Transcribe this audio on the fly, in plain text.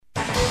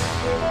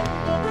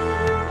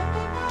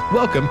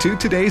Welcome to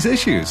Today's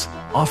Issues,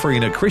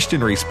 offering a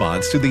Christian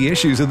response to the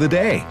issues of the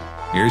day.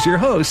 Here's your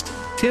host,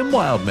 Tim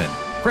Wildman,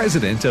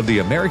 President of the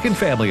American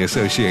Family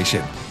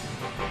Association.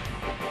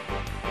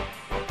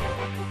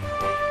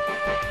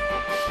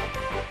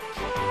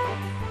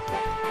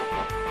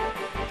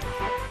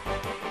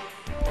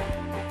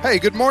 Hey,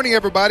 good morning,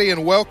 everybody,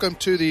 and welcome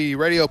to the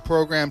radio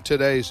program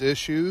Today's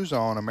Issues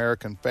on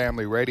American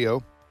Family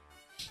Radio.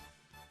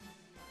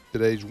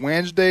 Today's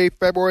Wednesday,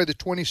 February the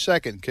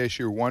 22nd, in case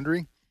you're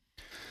wondering.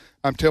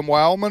 I'm Tim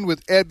Wildman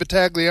with Ed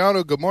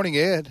Battagliano. Good morning,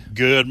 Ed.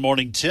 Good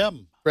morning,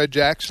 Tim. Fred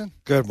Jackson.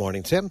 Good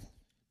morning, Tim.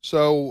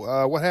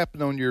 So, what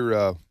happened on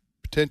your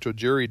potential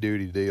jury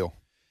duty deal?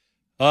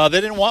 They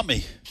didn't want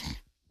me.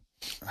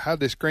 How'd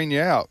they screen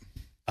you out?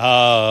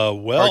 Well,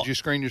 or did you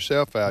screen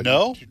yourself out?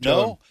 No.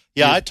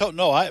 Yeah, I told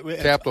no.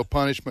 Capital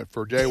punishment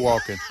for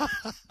jaywalking.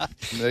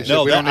 They said,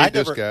 no, we don't need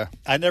this guy.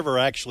 I never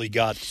actually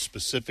got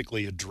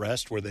specifically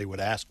addressed where they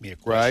would ask me a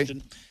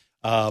question.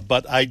 Right.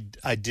 But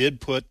I did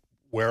put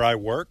where I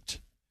worked.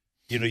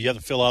 You know, you have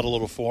to fill out a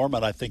little form,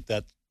 and I think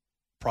that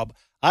probably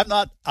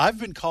I've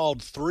been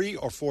called 3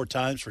 or 4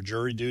 times for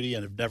jury duty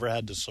and have never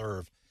had to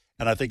serve.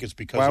 And I think it's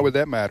because why would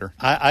that matter?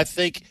 I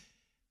think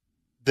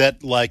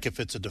that, like, if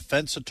it's a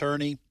defense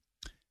attorney,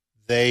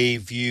 they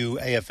view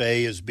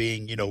AFA as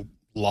being, you know,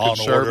 law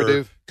and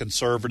order,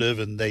 conservative,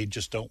 and they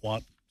just don't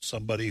want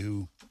somebody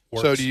who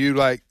works. So do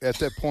you, at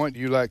that point,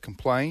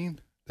 complain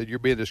that you're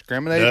being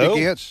discriminated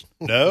against?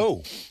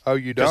 No. Oh,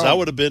 you don't? Because I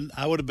would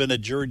have been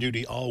at jury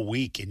duty all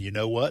week, and you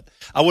know what?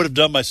 I would have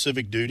done my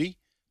civic duty,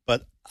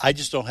 but I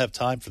just don't have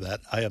time for that.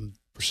 I am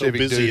so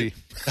busy.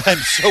 I'm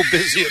so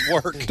busy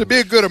at work. To be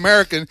a good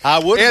American,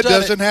 Ed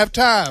doesn't have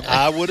time.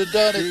 I would have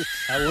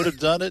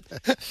done it.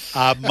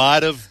 I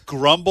might have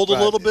grumbled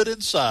a little bit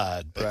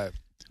inside. Right.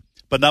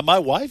 But now my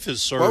wife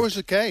has served. What was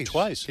the case?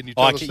 Twice. Can you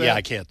tell us that? Yeah,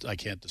 I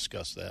can't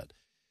discuss that.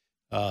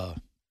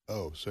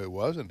 So it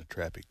wasn't a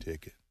traffic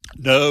ticket.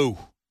 No,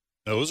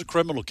 it was a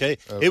criminal case.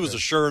 Okay. It was a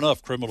sure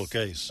enough criminal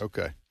case.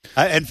 Okay.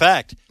 In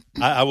fact,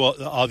 I will.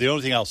 The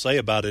only thing I'll say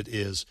about it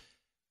is,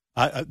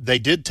 they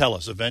did tell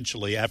us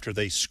eventually after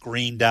they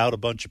screened out a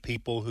bunch of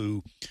people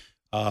who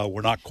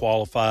were not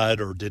qualified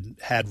or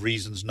had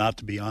reasons not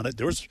to be on it.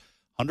 There was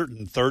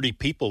 130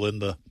 people in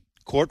the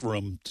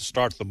courtroom to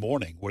start the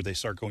morning where they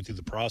start going through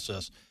the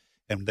process,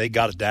 and they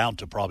got it down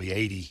to probably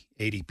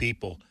 80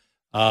 people.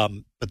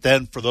 But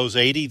then for those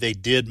 80, they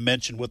did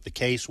mention what the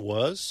case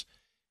was,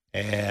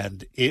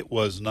 and it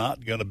was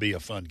not going to be a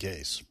fun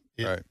case.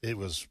 It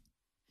was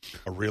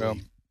a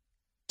really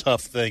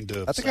tough thing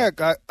to. I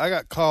think I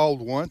got called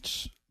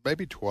once,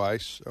 maybe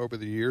twice over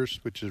the years,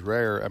 which is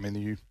rare. I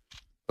mean,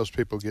 most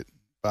people get,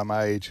 by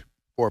my age,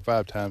 4 or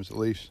 5 times at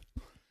least.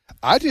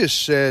 I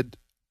just said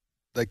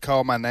they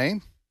called my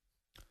name,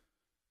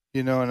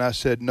 and I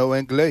said no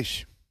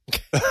English,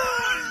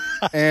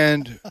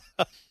 and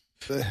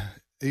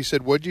he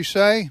said, "What'd you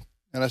say?"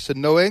 And I said,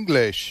 "No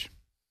English."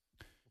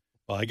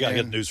 Well, I got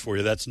good news for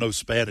you. That's no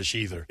Spanish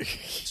either.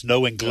 It's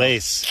no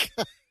Inglés.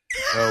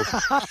 No.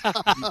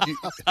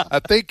 I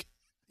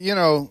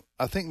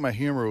think my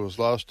humor was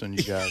lost on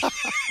you guys.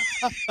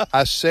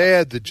 I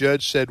said, the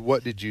judge said,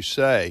 "What did you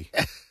say?"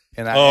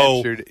 And I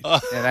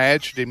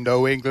answered him,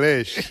 "No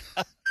English."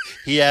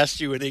 He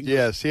asked you in English?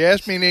 Yes, he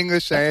asked me in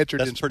English. I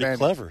answered in Spanish. That's pretty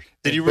clever.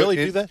 Did you really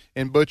do that?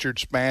 In butchered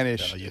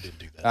Spanish. No, you didn't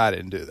do that. I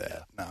didn't do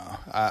that. No,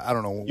 I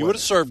don't know. You would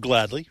have served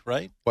gladly,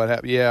 right? What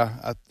happened?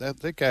 Yeah, I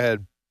think I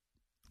had.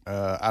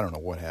 I don't know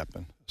what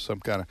happened. Some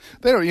kind of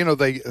they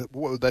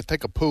don't. They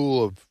take a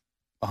pool of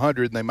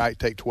 100 and they might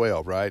take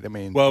 12, right? I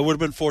mean, well, it would have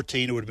been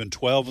 14. It would have been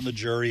 12 in the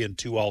jury and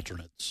 2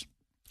 alternates.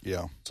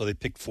 Yeah. So they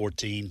picked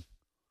 14.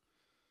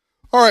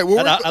 All right.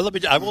 Well,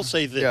 I will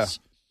say this: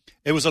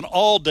 It was an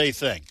all-day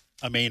thing.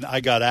 I mean, I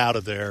got out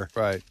of there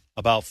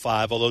about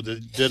 5, although they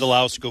did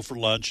allow us to go for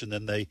lunch, and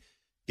then they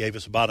gave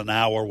us about an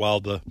hour while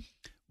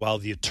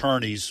the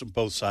attorneys from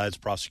both sides,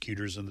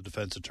 prosecutors and the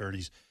defense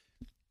attorneys,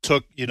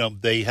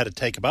 they had to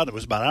take it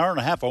was about an hour and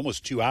a half,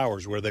 almost 2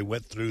 hours, where they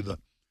went through the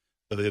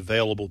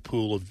available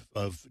pool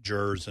of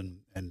jurors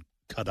and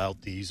cut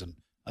out these, and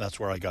that's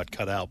where I got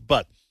cut out.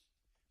 But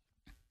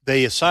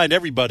they assigned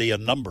everybody a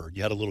number.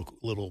 You had a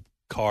little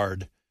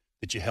card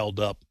that you held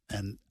up,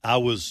 and I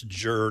was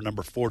juror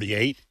number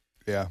 48.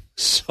 Yeah.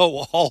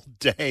 So all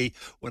day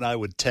when I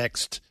would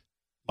text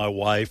my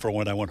wife or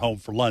when I went home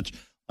for lunch,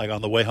 like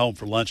on the way home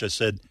for lunch, I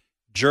said,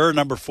 "Juror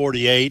number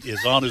 48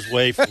 is on his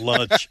way for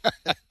lunch."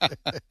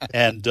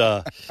 and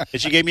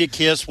she gave me a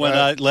kiss when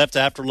I left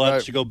after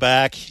lunch to go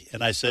back.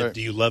 And I said,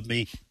 "Do you love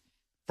me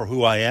for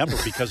who I am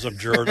or because I'm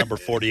juror number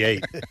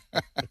 48?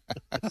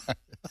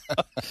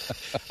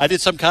 I did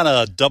some kind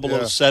of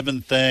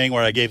 007 thing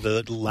where I gave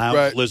the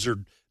lounge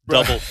lizard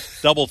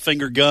double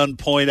finger gun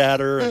point at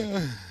her.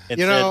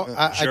 And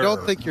I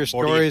don't think your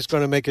story is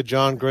going to make a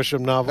John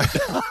Grisham novel.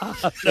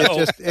 No.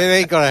 It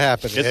ain't going to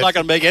happen. It's not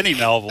going to make any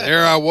novel.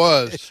 There I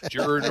was,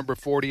 juror number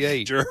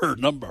 48. Juror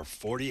number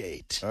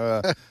 48.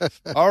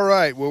 All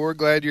right. Well, we're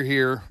glad you're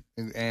here.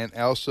 And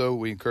also,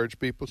 we encourage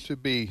people to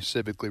be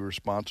civically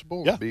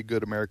responsible, be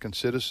good American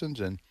citizens.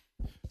 And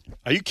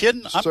Are you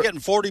kidding? I'm getting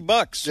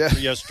 $40 for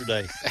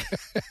yesterday.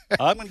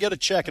 I'm going to get a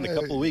check in a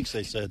couple of weeks,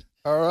 they said.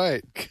 All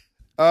right.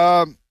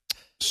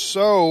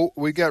 So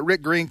we got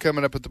Rick Green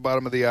coming up at the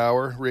bottom of the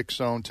hour. Rick's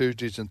on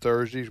Tuesdays and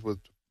Thursdays with,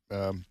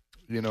 in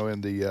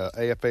the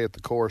AFA at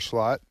the core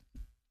slot.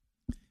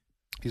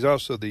 He's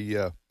also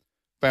the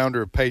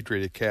founder of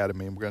Patriot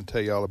Academy, and we're going to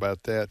tell you all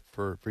about that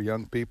for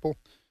young people.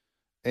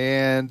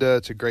 And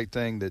it's a great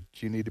thing that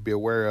you need to be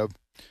aware of.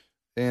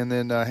 And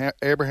then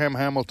Abraham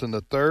Hamilton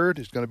III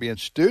is going to be in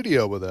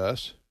studio with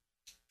us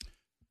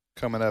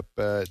coming up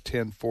at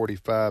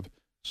 10:45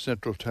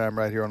 Central Time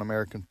right here on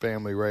American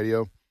Family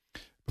Radio.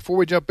 Before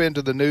we jump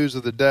into the news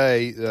of the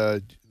day,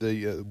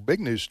 the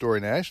big news story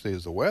nationally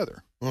is the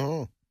weather.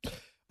 Mm-hmm.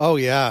 Oh,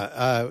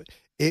 yeah.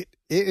 It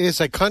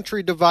is a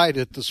country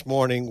divided this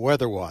morning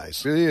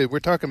weather-wise. We're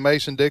talking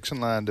Mason-Dixon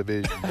line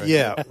division. Right?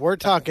 Yeah, we're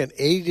talking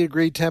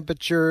 80-degree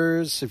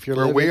temperatures. If you're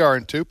where we are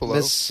in Tupelo,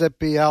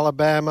 Mississippi,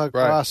 Alabama,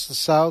 across the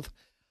south.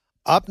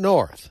 Up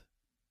north,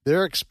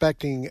 they're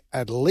expecting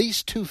at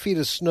least 2 feet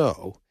of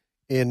snow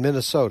in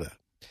Minnesota.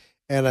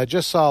 And I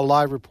just saw a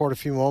live report a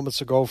few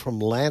moments ago from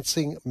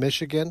Lansing,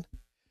 Michigan.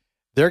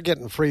 They're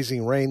getting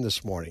freezing rain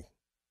this morning.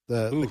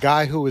 The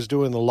guy who was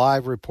doing the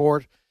live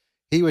report,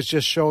 he was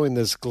just showing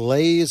this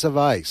glaze of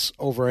ice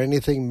over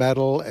anything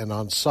metal and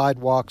on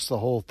sidewalks, the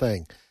whole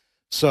thing.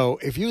 So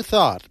if you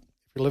thought,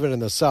 if you're living in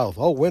the south,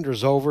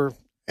 winter's over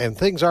and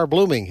things are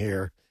blooming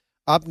here,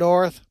 up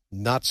north,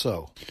 not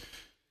so.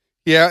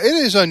 Yeah, it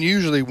is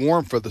unusually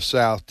warm for the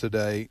south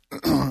today.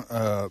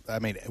 I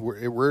mean,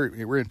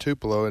 we're in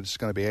Tupelo, and it's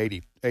going to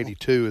be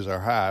 82 is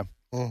our high.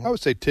 Mm-hmm. I would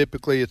say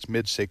typically it's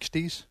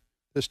mid-60s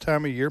this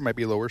time of year,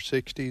 maybe lower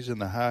 60s in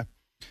the high.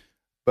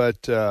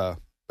 But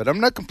I'm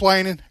not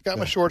complaining. I got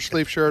my short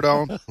sleeve shirt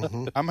on.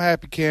 Mm-hmm. I'm a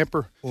happy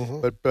camper.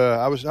 Mm-hmm. But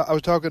I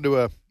was talking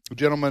to a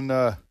gentleman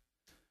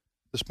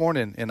this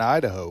morning in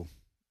Idaho,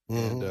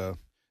 mm-hmm. and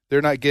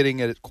they're not getting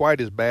it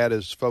quite as bad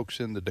as folks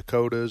in the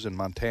Dakotas and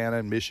Montana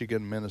and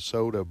Michigan,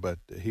 Minnesota. But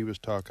he was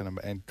talking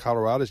about, and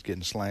Colorado's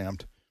getting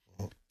slammed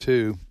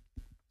too.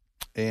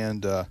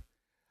 And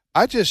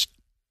I just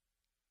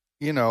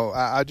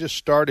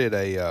started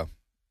a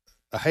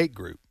hate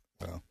group.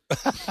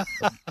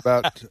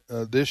 About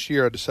this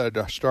year, I decided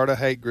to start a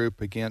hate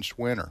group against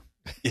winter.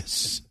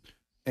 Yes,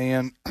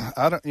 and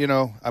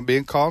I'm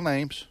being called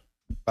names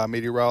by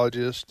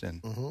meteorologists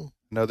and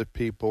other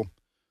people,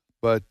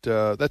 but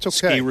that's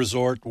okay. Ski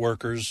resort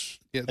workers,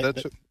 yeah,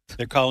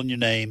 they're calling you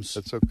names.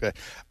 That's okay.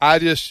 I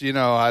just,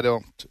 I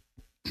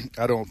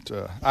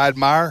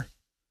admire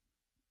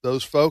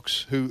those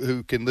folks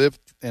who can live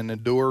and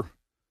endure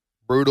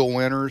brutal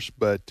winters,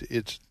 but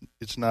it's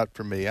not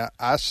for me.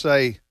 I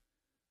say,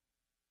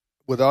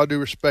 with all due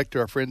respect to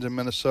our friends in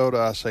Minnesota,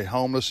 I say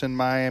homeless in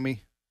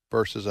Miami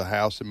versus a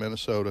house in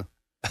Minnesota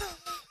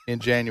in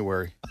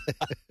January.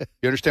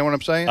 You understand what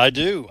I'm saying? I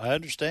do. I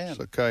understand. It's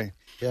okay.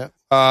 Yeah.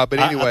 But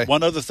anyway.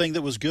 One other thing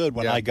that was good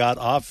when I got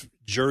off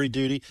jury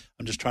duty,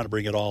 I'm just trying to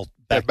bring it all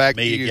back to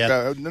me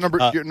to again.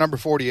 Number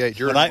 48.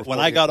 When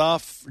I got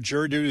off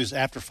jury duty, it was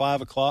after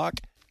 5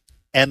 o'clock,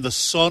 and the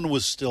sun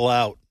was still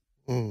out.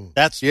 Mm.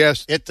 That's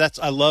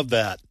I love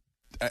that.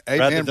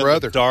 Amen,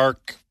 brother.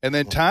 Dark, and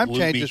then time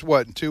gloomy. Changes.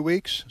 What, in 2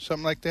 weeks,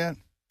 something like that?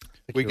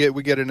 We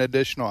get an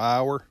additional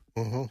hour.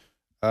 Mm-hmm.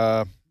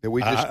 I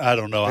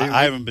don't know.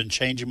 I haven't been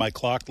changing my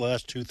clock the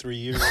last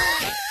 2-3 years.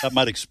 That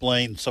might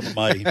explain some of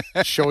my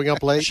showing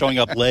up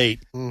late.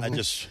 Mm-hmm. I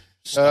just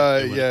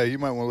you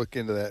might want to look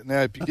into that.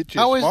 Now, if you get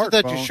your how is it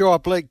that you show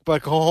up late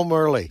but go home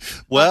early?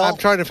 Well, I'm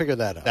trying to figure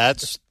that out.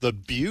 That's the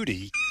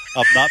beauty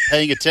of not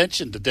paying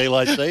attention to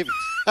daylight savings.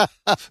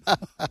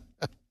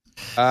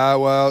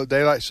 Well,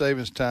 daylight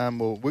savings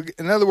time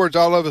in other words,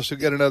 all of us will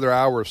get another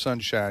hour of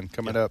sunshine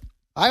coming up.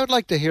 I would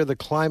like to hear the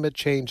climate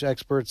change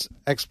experts'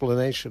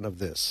 explanation of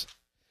this.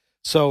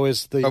 So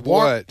is the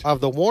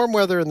of the warm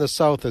weather in the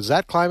south, is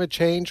that climate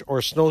change,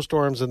 or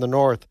snowstorms in the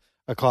north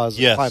a cause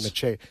of climate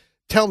change?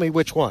 Tell me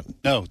which one.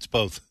 No, it's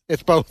both.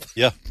 It's both.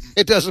 Yeah.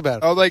 It doesn't matter.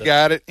 Oh, they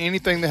got it.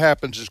 Anything that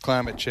happens is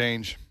climate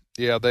change.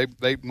 Yeah, they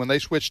when they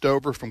switched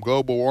over from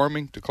global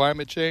warming to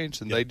climate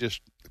change, and they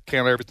just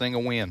count everything a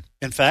win.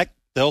 In fact,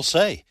 they'll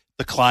say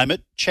the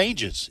climate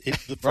changes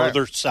the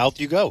further south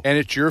you go. And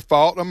it's your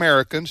fault,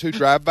 Americans, who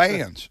drive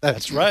vans.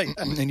 That's right.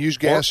 And use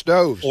gas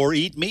stoves. Or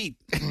eat meat.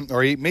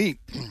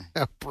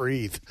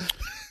 Breathe.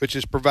 Which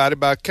is provided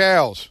by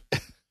cows,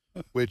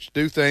 which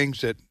do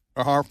things that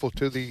are harmful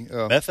to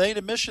the... methane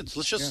emissions.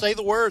 Let's just say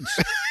the words.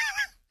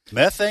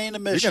 Methane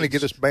emissions. You're going to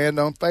get us banned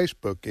on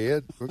Facebook,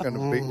 Ed. We're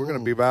going to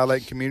be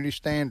violating community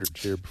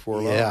standards here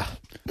before long.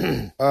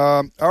 Yeah.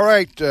 All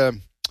right.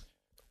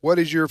 What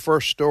is your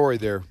first story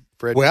there,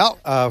 Fred? Well,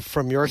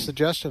 from your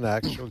suggestion,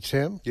 actually,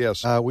 Tim.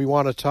 Yes. We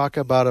want to talk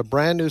about a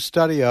brand new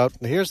study out.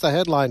 And here's the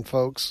headline,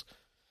 folks.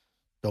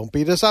 Don't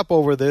beat us up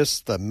over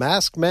this. The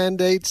mask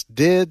mandates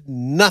did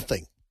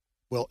nothing.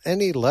 Will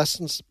any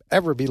lessons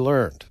ever be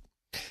learned?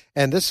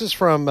 And this is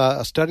from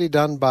a study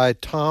done by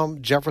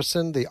Tom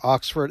Jefferson, the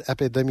Oxford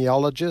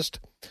epidemiologist.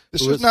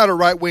 This is not a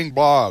right-wing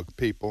blog,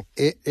 people.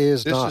 It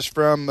is this not.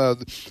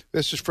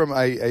 This is from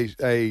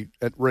a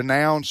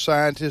renowned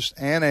scientist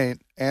and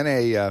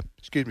a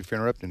excuse me for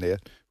interrupting that,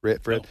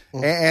 Fred,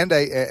 and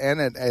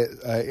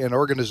an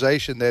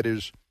organization that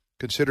is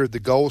considered the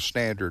gold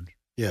standard.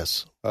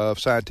 Yes. Of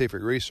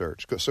scientific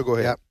research. So go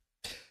ahead. Yep.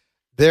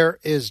 There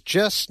is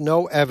just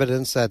no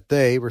evidence that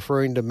they,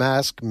 referring to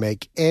masks,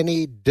 make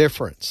any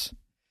difference.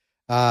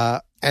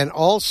 And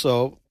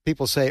also,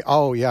 people say,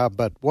 oh, yeah,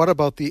 but what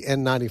about the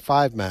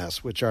N95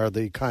 masks, which are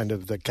the kind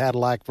of the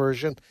Cadillac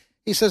version?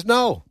 He says,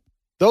 no,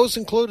 those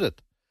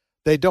included.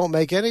 They don't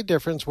make any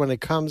difference when it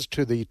comes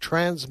to the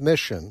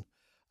transmission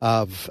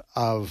of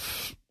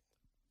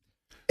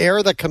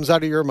air that comes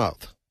out of your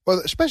mouth. Well,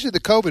 especially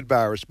the COVID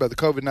virus, but the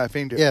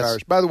COVID-19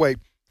 virus. By the way,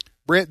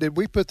 Brent, did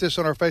we put this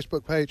on our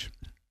Facebook page?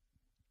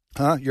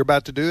 Huh? You're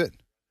about to do it?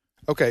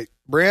 Okay.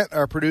 Brent,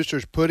 our producer,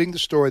 is putting the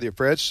story that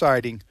Fred's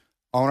citing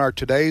on our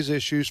Today's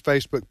Issues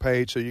Facebook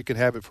page so you can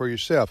have it for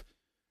yourself.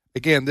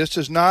 Again, this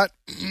is not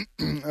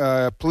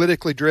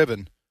politically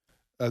driven.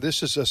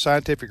 This is a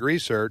scientific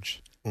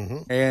research,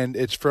 and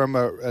it's from,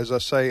 as I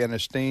say, an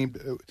esteemed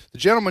the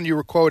gentleman you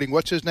were quoting.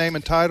 What's his name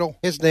and title?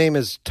 His name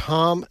is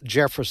Tom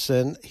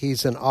Jefferson.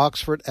 He's an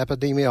Oxford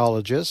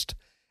epidemiologist,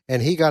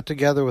 and he got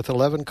together with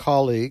 11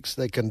 colleagues.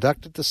 They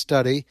conducted the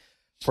study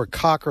for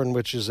Cochrane,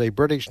 which is a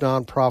British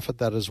nonprofit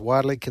that is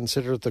widely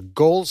considered the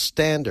gold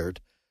standard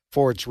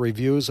for its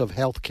reviews of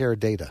healthcare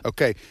data.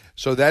 Okay,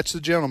 so that's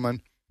the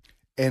gentleman,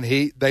 and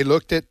they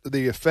looked at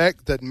the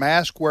effect that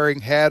mask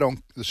wearing had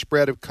on the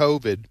spread of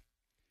COVID,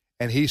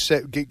 and he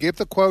said, give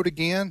the quote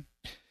again.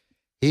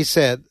 He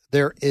said,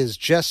 there is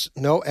just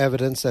no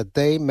evidence that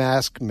they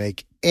masks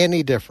make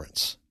any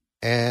difference.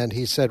 And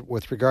he said,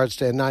 with regards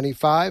to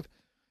N95,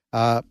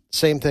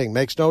 same thing,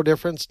 makes no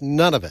difference,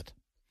 none of it.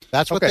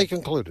 That's what they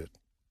concluded.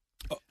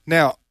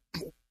 Now,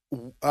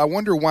 I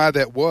wonder why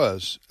that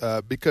was,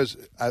 because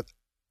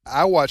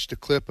I watched a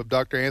clip of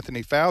Dr.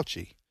 Anthony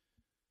Fauci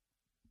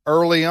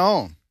early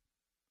on,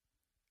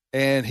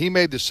 and he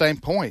made the same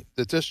point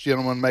that this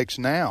gentleman makes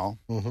now,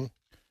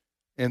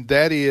 and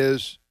that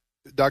is,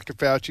 Dr.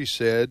 Fauci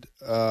said,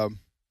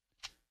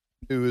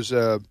 who was,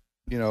 the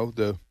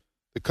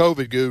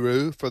COVID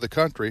guru for the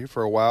country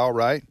for a while,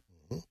 right?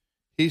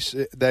 He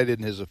said, that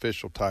isn't his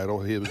official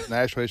title. He was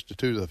National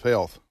Institute of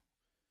Health.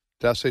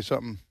 Did I say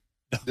something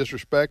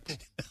disrespectful?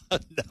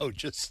 No,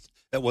 just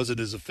that wasn't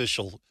his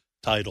official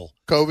title.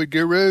 COVID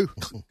guru?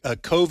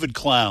 COVID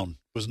clown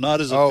was not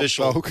his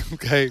official.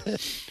 Okay.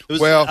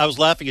 I was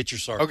laughing at your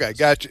sarcasm. Okay,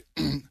 gotcha.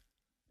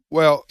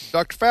 Well,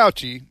 Dr.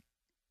 Fauci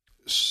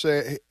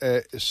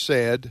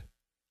said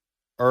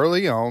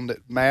early on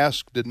that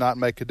masks did not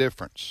make a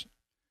difference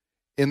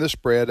in the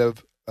spread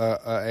of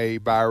a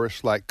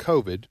virus like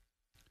COVID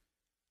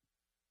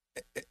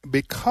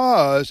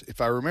because, if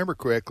I remember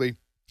correctly,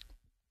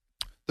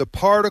 the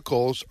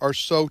particles are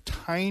so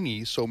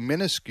tiny, so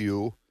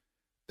minuscule,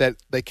 that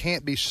they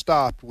can't be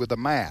stopped with a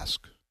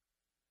mask.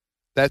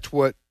 That's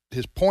what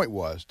his point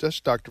was.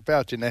 That's Dr.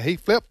 Fauci. Now, he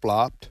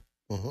flip-flopped,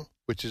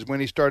 which is when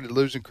he started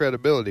losing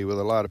credibility with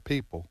a lot of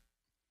people.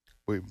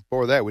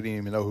 Before that, we didn't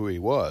even know who he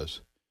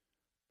was.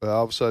 But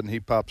all of a sudden,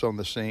 he pops on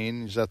the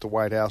scene. He's at the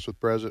White House with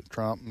President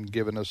Trump and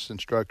giving us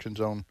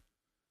instructions on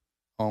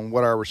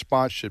what our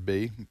response should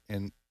be.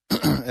 And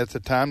at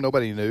the time,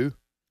 nobody knew.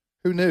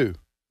 Who knew?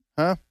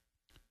 Huh?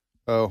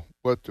 Oh,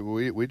 we're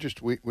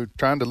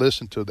trying to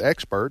listen to the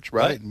experts,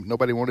 right?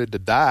 Nobody wanted to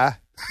die,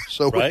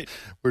 so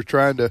we're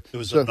trying to. It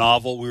was a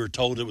novel. We were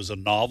told it was a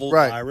novel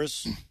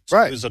virus.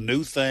 So it was a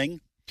new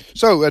thing.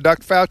 So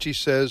Dr. Fauci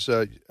says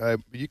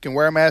you can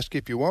wear a mask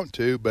if you want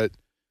to, but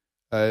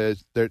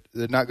they're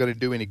not going to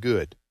do any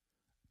good.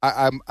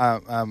 I'm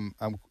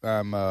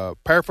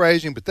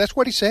paraphrasing, but that's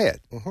what he said.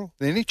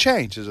 Then he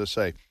changed, as I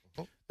say.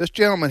 This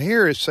gentleman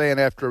here is saying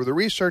after the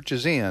research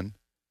is in,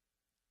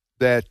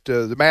 that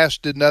the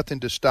mask did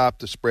nothing to stop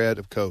the spread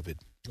of COVID.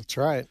 That's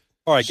right.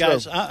 All right,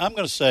 guys, I'm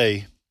going to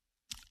say,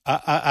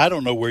 I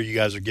don't know where you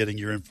guys are getting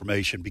your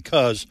information,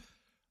 because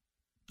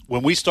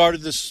when we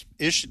started this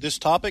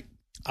topic,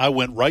 I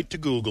went right to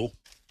Google,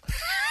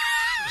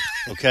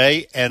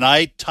 okay, and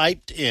I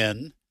typed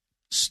in,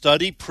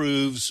 study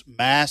proves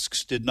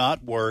masks did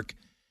not work,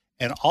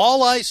 and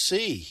all I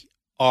see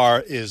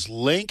is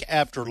link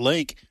after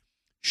link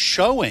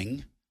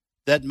showing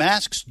that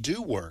masks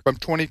do work. From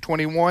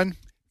 2021?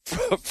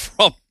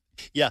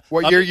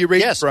 What year are you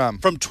reading from?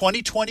 From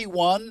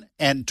 2021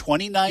 and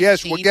 2019.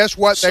 Yes. Well, guess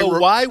what?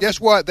 Guess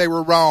what? They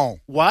were wrong.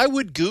 Why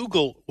would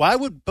Google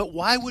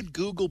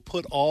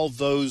put all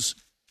those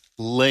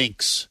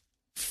links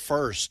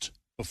first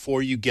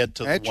before you get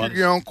to the ones answer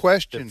your own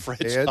question, that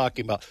Fred's Ed.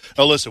 talking about?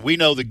 Now, listen. We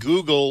know that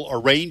Google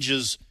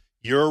arranges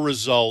your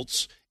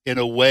results in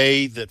a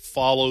way that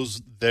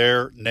follows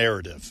their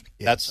narrative.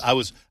 Yes. I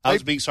was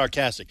being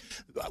sarcastic.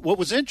 What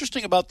was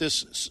interesting about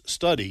this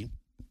study,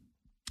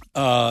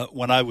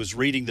 when I was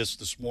reading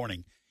this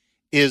morning,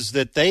 is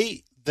that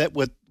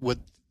what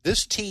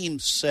this team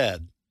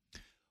said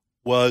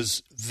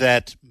was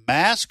that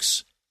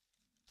masks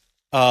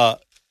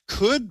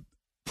could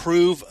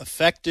prove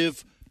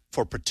effective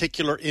for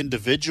particular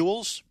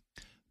individuals,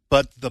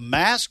 but the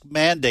mask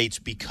mandates,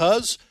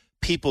 because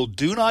people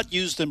do not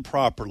use them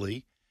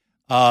properly,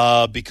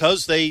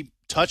 because they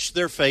touch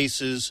their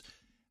faces,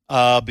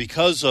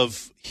 because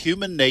of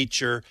human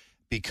nature,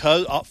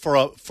 because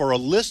for a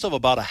list of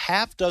about a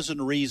half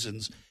dozen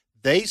reasons,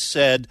 they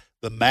said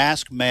the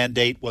mask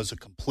mandate was a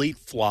complete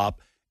flop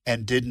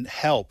and didn't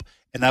help.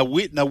 And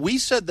now we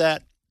said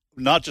that,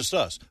 not just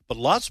us, but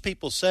lots of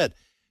people said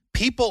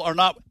people are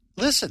not.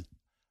 Listen,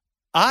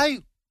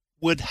 I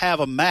would have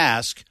a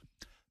mask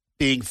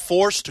being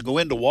forced to go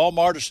into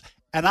Walmart,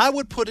 and I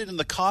would put it in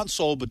the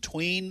console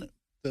between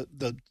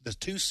the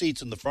two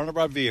seats in the front of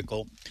our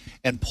vehicle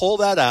and pull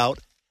that out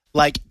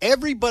like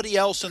everybody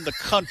else in the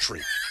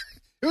country.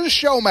 It was a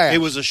show mask. It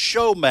was a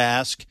show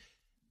mask.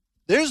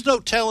 There's no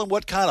telling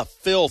what kind of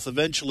filth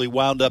eventually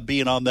wound up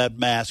being on that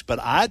mask, but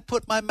I'd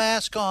put my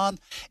mask on,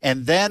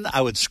 and then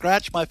I would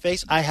scratch my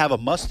face. I have a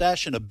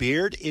mustache and a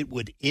beard. It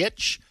would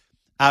itch.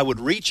 I would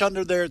reach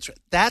under there.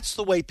 That's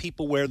the way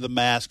people wear the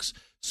masks.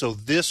 So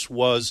this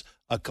was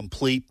a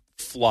complete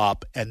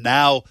flop, and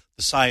now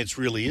the science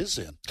really is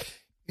in.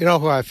 You know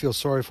who I feel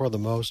sorry for the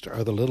most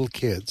are the little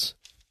kids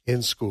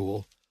in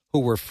school who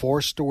were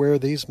forced to wear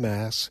these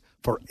masks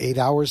for 8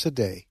 hours a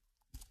day.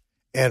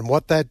 And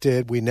what that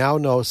did, we now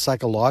know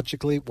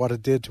psychologically what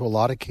it did to a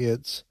lot of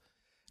kids.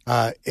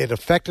 It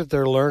affected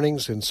their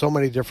learnings in so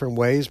many different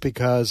ways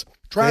because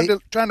trying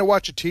to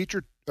watch a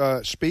teacher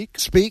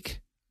speak.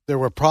 There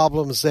were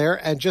problems there,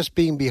 and just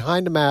being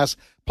behind a mask.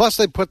 Plus,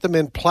 they put them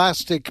in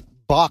plastic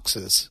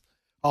boxes.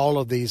 All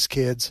of these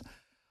kids.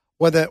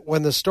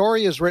 When the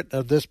story is written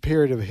of this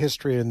period of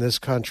history in this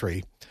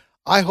country,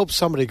 I hope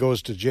somebody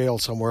goes to jail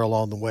somewhere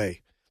along the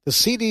way. The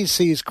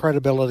CDC's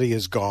credibility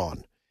is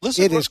gone.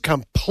 Listen, it is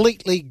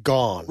completely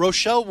gone.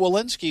 Rochelle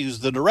Walensky, who's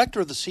the director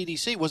of the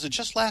CDC, was it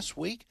just last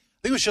week? I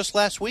think it was just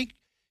last week.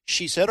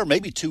 She said, or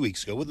maybe 2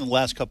 weeks ago, within the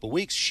last couple of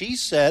weeks, she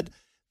said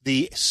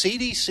the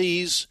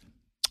CDC's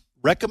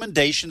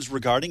recommendations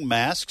regarding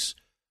masks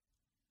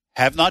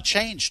have not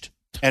changed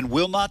and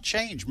will not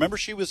change. Remember,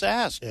 she was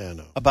asked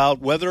about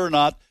whether or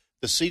not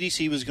the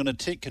CDC was going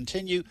to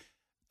continue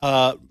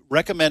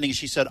recommending.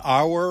 She said,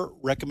 our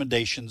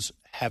recommendations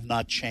have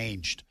not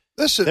changed.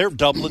 Listen, they're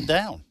doubling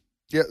down.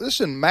 Yeah,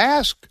 listen,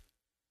 mask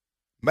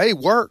may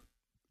work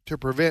to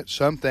prevent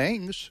some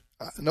things.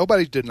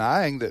 Nobody's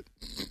denying that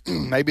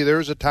maybe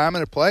there's a time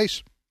and a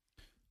place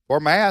for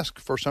mask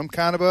for some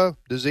kind of a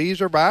disease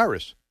or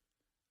virus.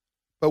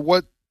 But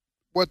what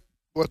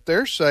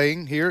they're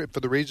saying here,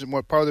 for the reason,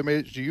 what part of the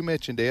reason you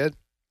mentioned, Ed,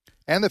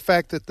 and the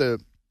fact that the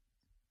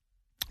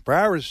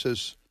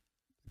virus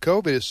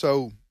COVID is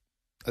so,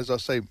 as I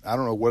say, I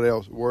don't know what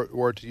else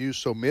word to use,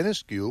 so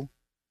minuscule,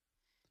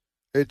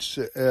 it's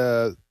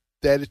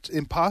that it's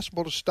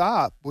impossible to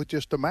stop with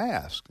just a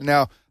mask.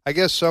 Now, I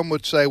guess some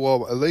would say,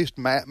 well, at least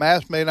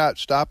mask may not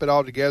stop it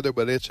altogether,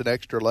 but it's an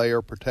extra layer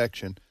of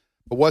protection.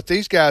 But what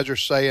these guys are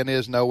saying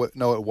is, no, it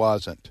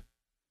wasn't.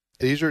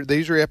 These are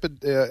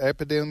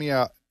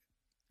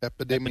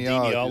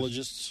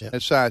epidemiologists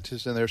and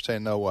scientists, and they're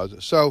saying no, it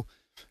wasn't. So,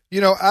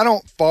 I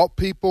don't fault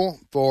people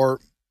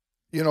for,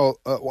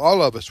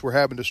 all of us, we're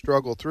having to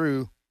struggle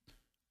through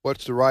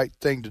what's the right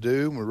thing to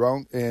do and we're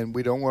wrong, and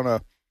we don't want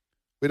to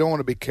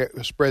be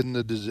spreading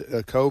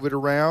the COVID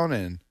around,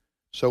 and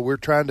so we're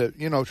trying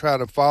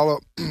to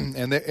follow.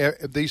 And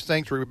these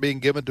things were being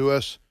given to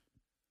us,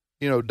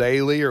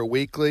 daily or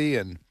weekly,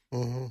 and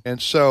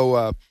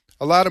so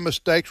a lot of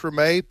mistakes were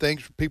made.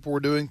 People were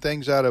doing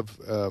things out of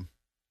the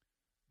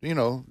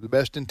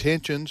best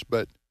intentions,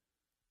 but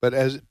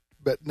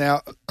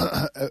now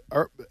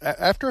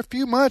after a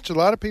few months, a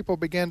lot of people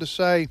began to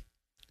say,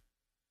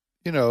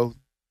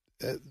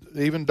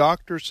 even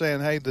doctors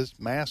saying, hey, this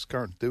masks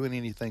aren't doing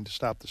anything to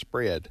stop the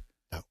spread.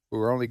 No.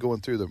 We're only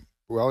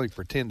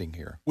pretending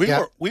here.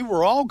 We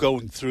were all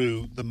going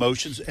through the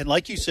motions. And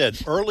like you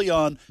said, early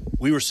on,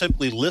 we were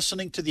simply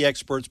listening to the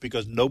experts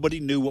because nobody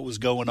knew what was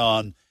going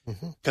on.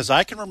 Because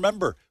I can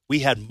remember we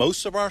had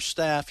most of our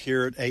staff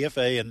here at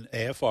AFA and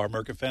AFR,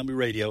 American Family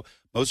Radio,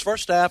 most of our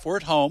staff were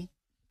at home.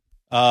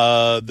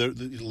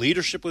 The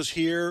leadership was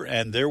here,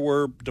 and there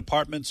were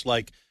departments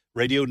like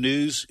Radio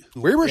News.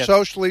 We were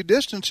socially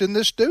distanced in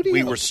this studio.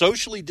 We were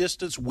socially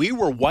distanced. We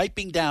were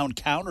wiping down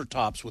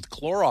countertops with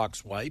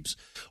Clorox wipes.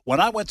 When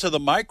I went to the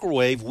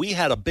microwave, we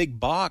had a big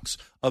box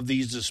of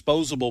these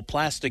disposable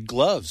plastic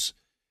gloves.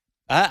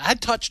 I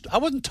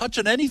wasn't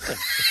touching anything.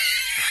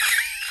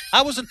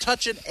 I wasn't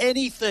touching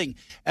anything.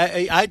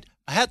 I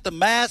had the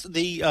mask,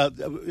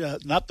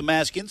 not the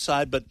mask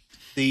inside, but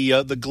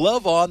the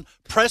glove on,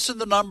 pressing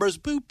the numbers,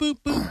 boop, boop,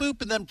 boop, boop,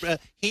 and then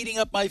heating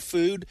up my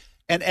food.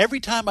 And every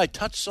time I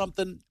touched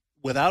something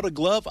without a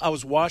glove, I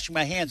was washing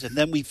my hands. And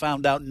then we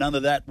found out none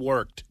of that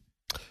worked.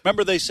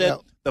 Remember, they said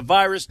the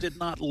virus did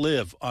not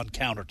live on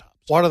countertops.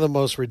 One of the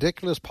most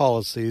ridiculous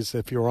policies,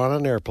 if you're on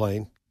an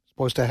airplane,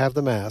 supposed to have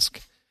the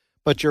mask,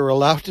 but you're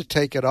allowed to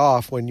take it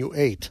off when you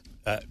ate.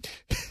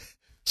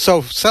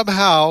 So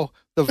somehow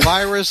the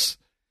virus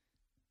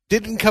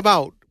didn't come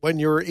out when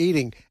you're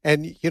eating,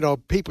 and,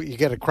 people, you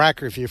get a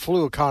cracker. If you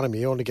flew economy,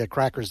 you only get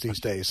crackers these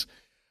days.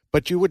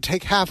 But you would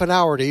take half an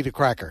hour to eat a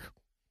cracker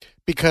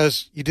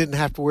because you didn't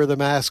have to wear the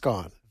mask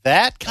on.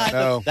 That kind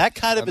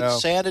of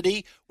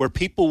insanity where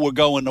people were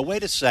going, no,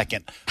 wait a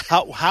second.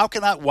 How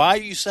can I – why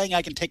are you saying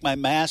I can take my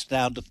mask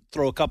down to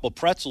throw a couple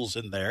pretzels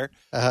in there?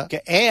 Uh-huh.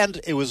 And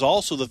it was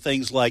also the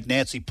things like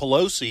Nancy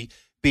Pelosi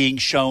being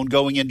shown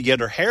going in to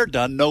get her hair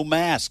done, no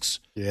masks.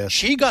 Yes.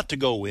 She got to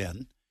go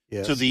in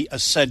to the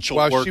essential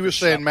workers. Well, she was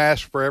saying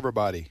masks for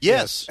everybody.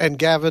 Yes. And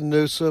Gavin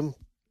Newsom.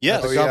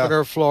 Yes. The governor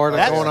of Florida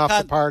going off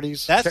to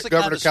parties. That's the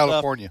governor kind of of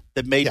California stuff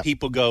that made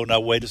people go, now,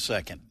 wait a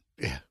second.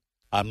 Yeah.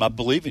 I'm not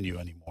believing you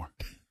anymore.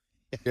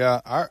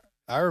 Yeah,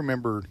 I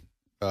remember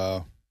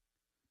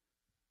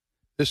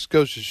this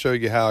goes to show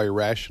you how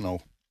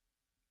irrational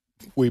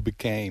we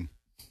became.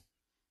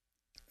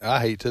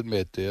 I hate to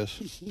admit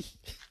this.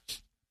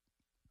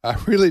 I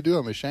really do.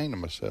 I'm ashamed of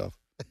myself.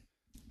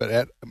 But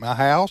at my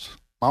house,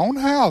 my own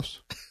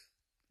house,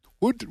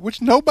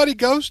 which nobody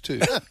goes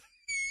to,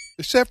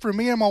 except for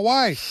me and my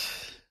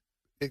wife,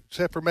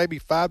 except for maybe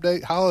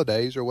 5-day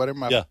holidays or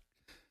whatever.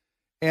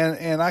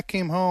 And I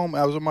came home.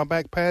 I was on my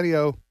back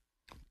patio,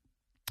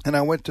 and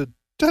I went to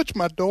touch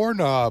my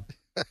doorknob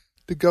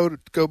to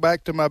go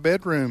back to my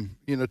bedroom,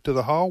 to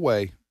the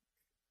hallway.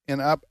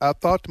 And I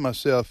thought to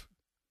myself,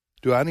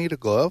 do I need a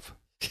glove?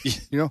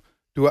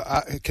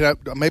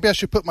 Maybe I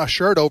should put my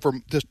shirt over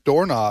this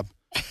doorknob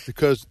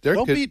because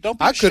don't be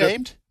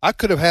ashamed. I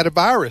could have had a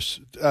virus.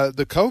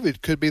 The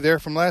COVID could be there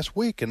from last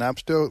week, and I'm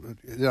still.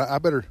 I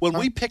better. When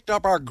we picked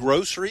up our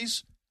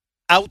groceries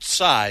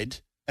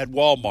outside at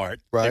Walmart,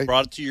 they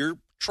brought it to your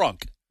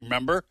trunk.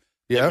 Remember?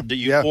 Yeah.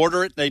 You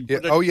order it. They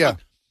put it. Oh yeah.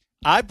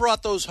 I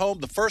brought those home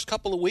the first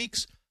couple of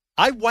weeks.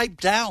 I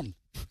wiped down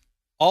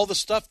all the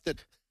stuff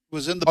that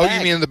was in the bag. Oh,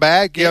 you mean in the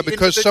bag? Yeah,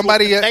 because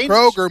somebody at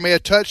Kroger may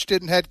have touched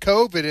it and had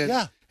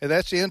COVID, and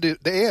that's the end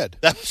of the Ed.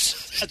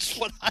 That's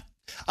what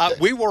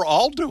we were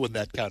all doing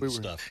that kind of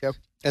stuff. Yep.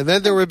 And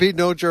then there would be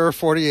no Juror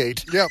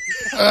 48. Yep.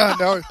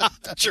 No.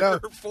 Juror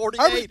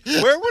 48.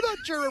 Where would a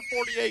Juror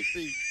 48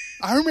 be?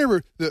 I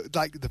remember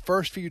the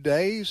first few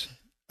days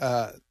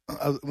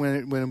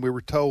when we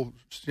were told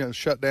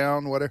shut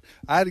down, whatever.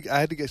 I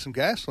had to get some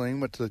gasoline.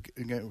 Went to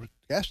the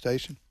gas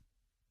station,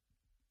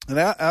 and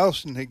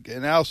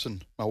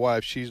Allison, my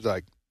wife, she's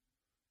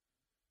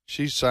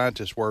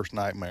scientist's worst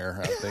nightmare.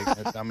 I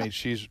think. I mean,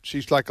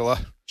 she's like a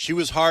lot. She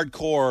was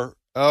hardcore.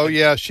 Oh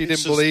yeah, she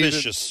didn't believe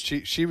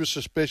it. She was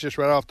suspicious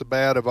right off the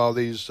bat of all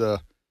these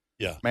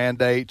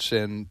mandates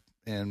and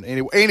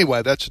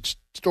anyway, that's a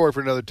story for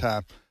another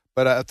time.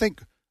 But I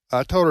think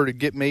I told her to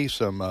get me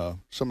some of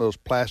those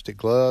plastic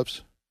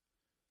gloves,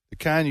 the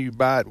kind you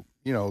buy at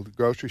the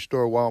grocery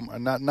store, Walmart.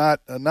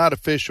 Not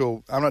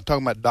official. I'm not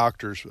talking about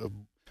doctors,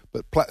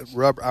 but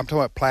rubber. I'm talking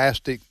about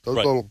plastic. Those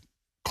little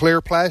clear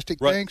plastic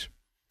things.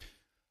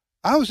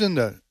 I was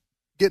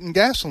getting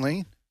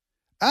gasoline.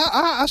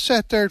 I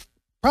sat there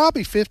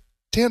probably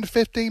 10 to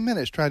 15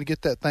 minutes trying to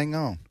get that thing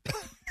on,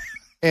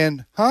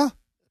 and I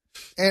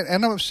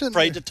was sitting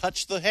afraid there. To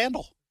touch the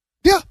handle.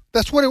 Yeah,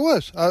 that's what it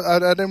was. I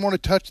didn't want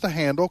to touch the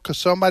handle because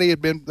somebody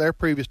had been there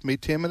previous to me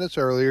 10 minutes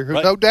earlier who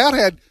no doubt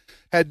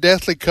had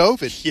deathly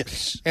COVID.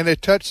 Yes. And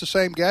had touched the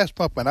same gas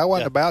pump, and I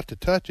wasn't about to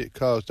touch it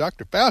because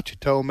Dr. Fauci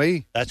told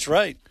me. That's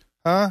right.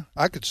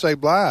 I could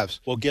save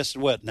lives. Well, guess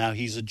what? Now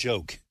he's a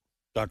joke,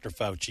 Dr.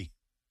 Fauci.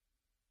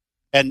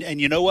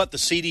 And you know what? The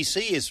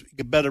CDC is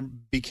better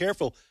be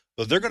careful.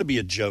 But they're going to be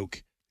a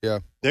joke. Yeah.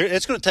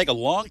 It's going to take a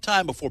long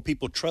time before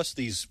people trust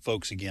these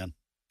folks again.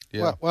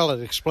 Yeah. Well,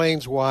 it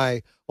explains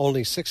why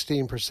only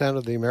 16%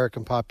 of the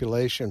American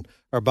population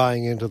are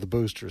buying into the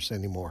boosters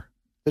anymore.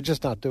 They're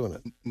just not doing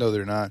it. No,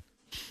 they're not.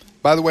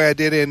 By the way, I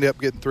did end up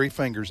getting 3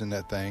 fingers in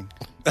that thing.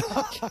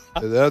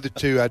 The other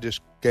 2, I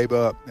just gave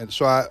up. And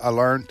so I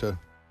learned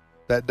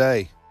that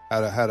day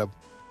how to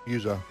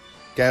use a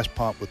gas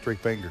pump with 3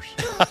 fingers.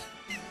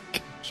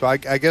 So I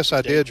guess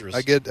I did.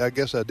 I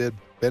guess I did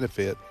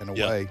benefit in a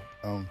way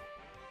on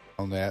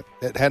that.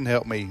 It hadn't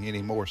helped me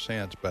any more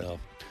since, but. No.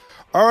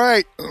 All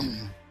right.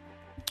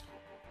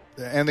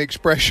 And the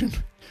expression,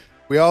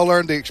 we all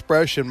learned the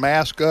expression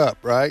mask up,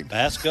 right?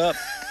 Mask up.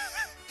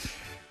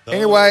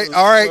 Anyway,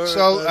 all right.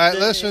 So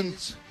listen,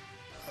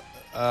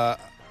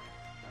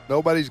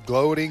 nobody's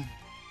gloating.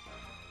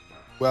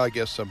 Well, I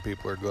guess some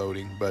people are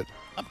gloating, but.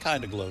 I'm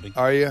kind of gloating.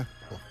 Are you?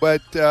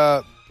 But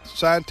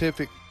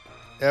scientific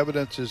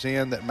evidence is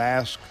in that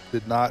masks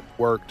did not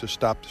work to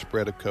stop the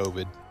spread of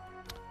COVID.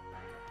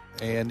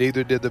 And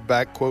neither did the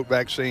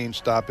vaccine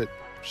stop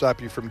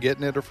you from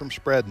getting it or from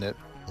spreading it.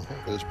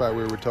 That's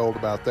probably we were told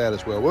about that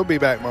as well. We'll be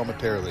back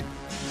momentarily.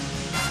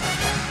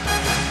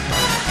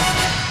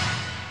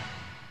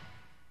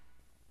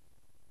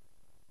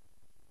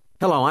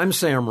 Hello, I'm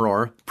Sam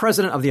Rohr,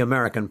 president of the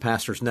American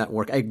Pastors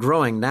Network, a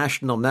growing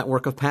national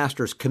network of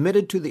pastors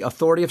committed to the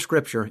authority of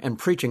Scripture and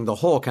preaching the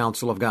whole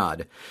counsel of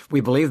God. We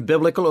believe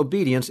biblical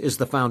obedience is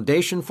the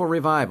foundation for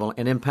revival,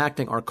 and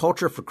impacting our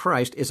culture for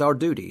Christ is our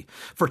duty.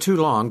 For too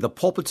long, the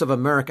pulpits of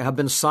America have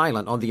been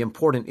silent on the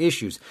important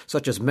issues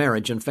such as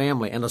marriage and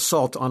family and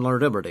assault on our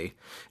liberty.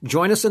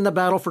 Join us in the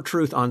battle for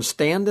truth on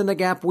Stand in the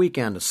Gap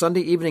weekend, Sunday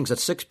evenings at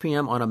 6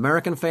 p.m. on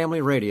American Family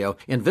Radio,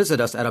 and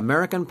visit us at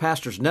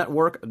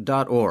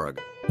AmericanPastorsNetwork.org.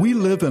 We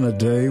live in a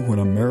day when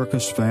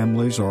America's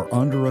families are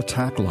under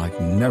attack like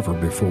never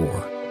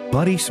before.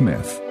 Buddy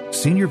Smith,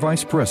 Senior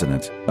Vice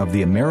President of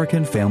the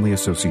American Family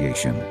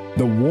Association.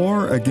 The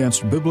war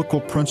against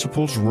biblical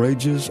principles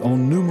rages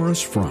on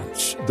numerous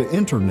fronts. The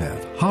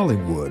Internet,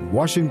 Hollywood,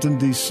 Washington,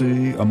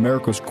 D.C.,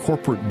 America's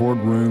corporate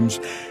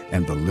boardrooms,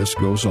 and the list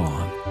goes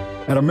on.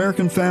 At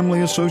American Family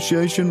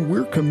Association,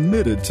 we're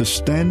committed to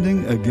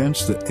standing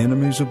against the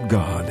enemies of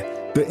God,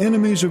 the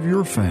enemies of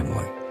your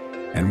family.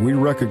 And we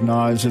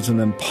recognize it's an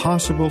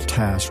impossible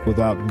task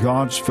without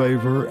God's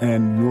favor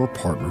and your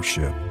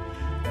partnership.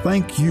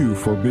 Thank you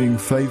for being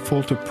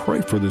faithful to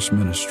pray for this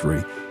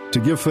ministry, to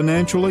give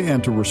financially,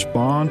 and to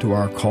respond to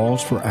our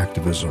calls for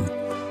activism.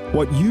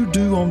 What you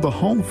do on the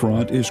home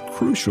front is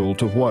crucial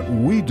to what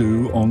we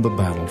do on the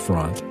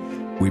battlefront.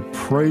 We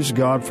praise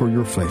God for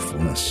your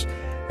faithfulness,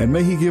 and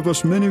may He give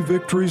us many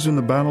victories in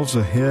the battles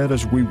ahead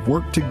as we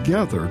work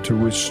together to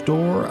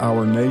restore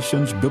our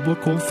nation's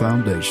biblical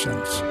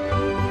foundations.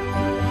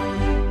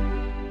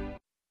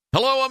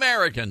 Hello,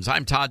 Americans.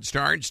 I'm Todd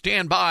Starnes.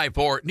 Stand by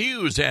for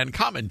news and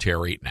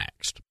commentary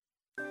next.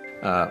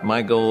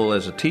 My goal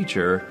as a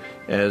teacher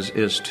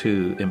is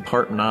to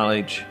impart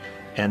knowledge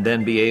and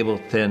then be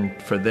able then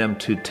for them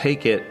to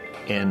take it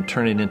and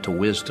turn it into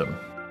wisdom.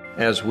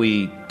 As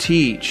we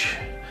teach,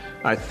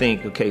 I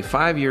think, okay,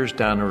 5 years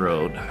down the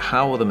road,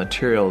 how will the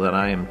material that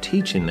I am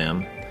teaching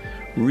them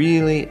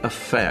really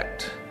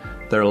affect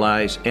their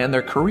lives and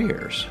their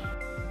careers?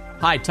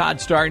 Hi, Todd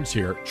Starnes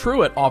here.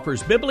 Truett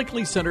offers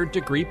biblically centered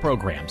degree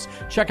programs.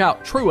 Check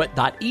out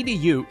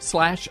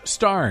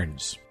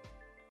truett.edu/Starnes.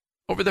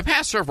 Over the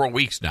past several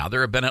weeks now,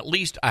 there have been at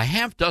least a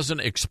half dozen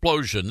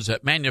explosions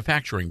at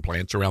manufacturing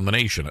plants around the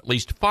nation, at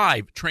least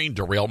 5 train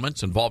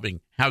derailments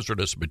involving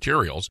hazardous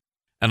materials.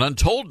 An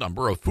untold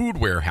number of food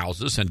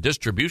warehouses and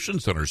distribution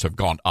centers have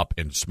gone up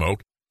in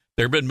smoke.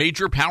 There have been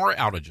major power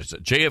outages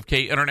at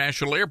JFK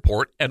International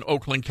Airport and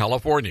Oakland,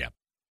 California.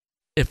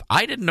 If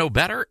I didn't know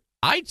better,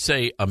 I'd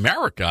say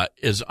America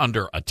is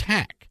under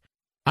attack.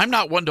 I'm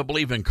not one to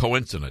believe in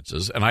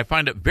coincidences, and I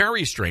find it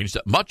very strange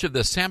that much of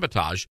this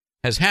sabotage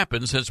has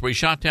happened since we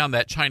shot down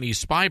that Chinese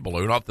spy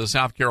balloon off the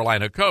South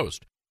Carolina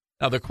coast.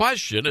 Now, the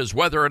question is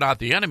whether or not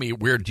the enemy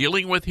we're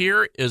dealing with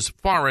here is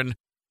foreign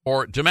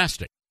or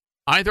domestic.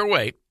 Either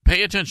way,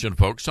 pay attention,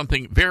 folks.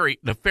 Something very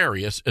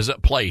nefarious is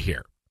at play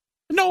here.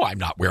 No, I'm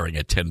not wearing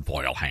a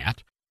tinfoil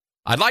hat.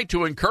 I'd like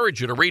to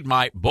encourage you to read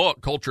my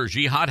book, Culture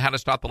Jihad, How to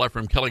Stop the Left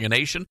from Killing a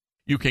Nation.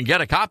 You can get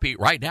a copy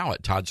right now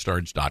at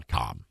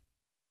toddstarnes.com.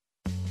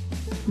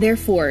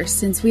 Therefore,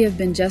 since we have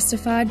been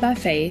justified by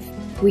faith,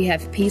 we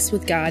have peace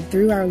with God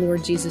through our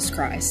Lord Jesus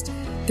Christ.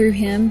 Through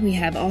Him we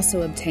have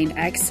also obtained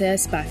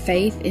access by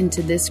faith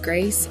into this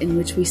grace in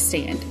which we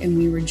stand, and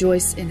we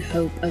rejoice in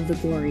hope of the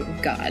glory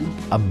of God.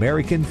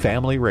 American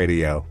Family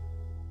Radio.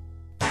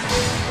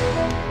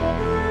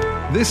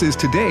 This is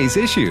today's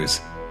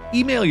issues.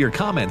 Email your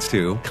comments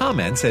to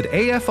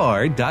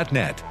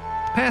comments@afr.net.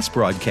 Past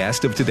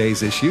broadcasts of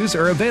today's issues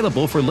are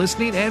available for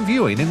listening and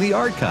viewing in the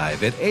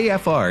archive at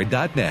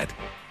afr.net.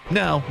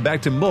 Now,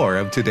 back to more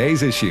of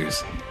today's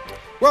issues.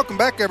 Welcome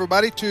back,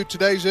 everybody, to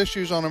today's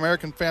issues on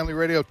American Family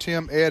Radio.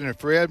 Tim, Ed, and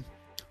Fred.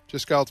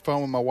 Just got off the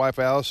phone with my wife,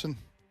 Allison.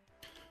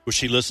 Was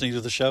she listening to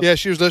the show? Yeah,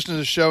 she was listening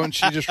to the show, and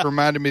she just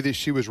reminded me that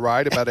she was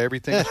right about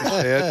everything she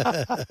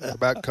said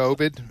about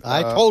COVID.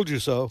 I told you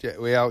so.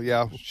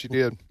 Yeah, she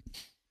did.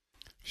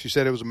 She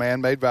said it was a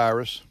man-made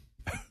virus.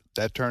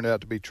 That turned out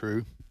to be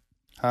true.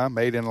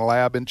 Made in a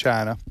lab in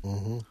China.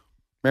 Mm-hmm.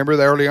 Remember,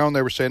 early on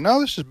they were saying,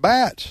 "No, this is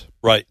bats."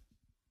 Right.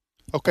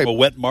 Okay. A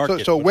wet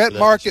market. So wet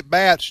market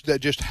bats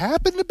that just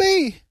happen to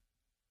be,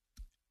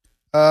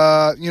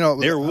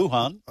 near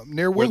Wuhan,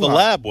 where the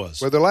lab was.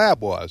 Where the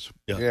lab was.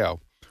 Yeah.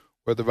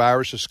 Where the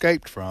virus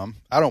escaped from.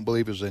 I don't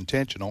believe it was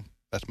intentional.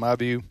 That's my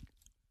view.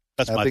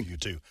 That's my view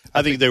too.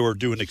 I think they were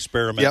doing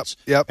experiments,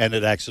 and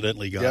it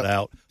accidentally got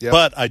out. Yep.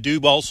 But I do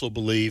also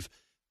believe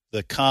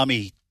the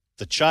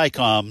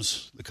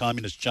Chi-Coms, the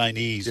communist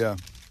Chinese,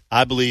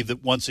 I believe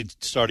that once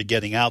it started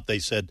getting out, they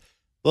said,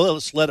 well,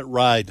 let's let it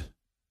ride.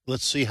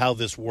 Let's see how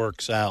this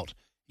works out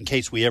in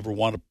case we ever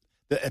want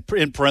to,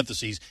 in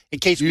parentheses, in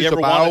case use we ever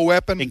want a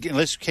bioweapon. In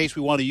case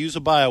we want to use a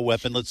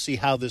bioweapon, let's see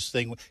how this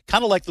thing,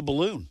 kind of like the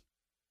balloon.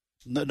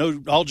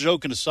 No, all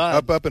joking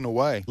aside, up and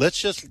away.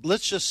 Let's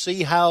just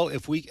see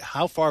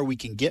how far we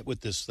can get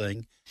with this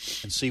thing,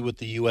 and see what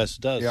the U.S.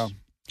 does. Yeah.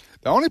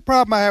 The only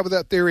problem I have with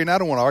that theory, and I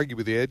don't want to argue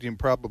with Ed, you're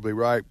probably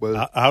right. Was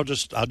I'll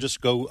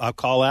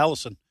call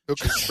Allison.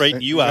 Okay. Straighten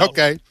you out.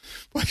 Okay.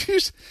 What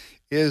is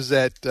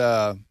that?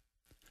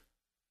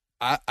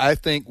 I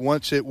think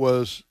once it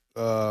was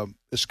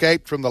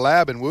escaped from the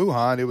lab in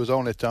Wuhan, it was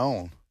on its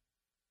own.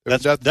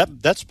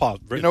 That's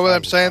possible. You know what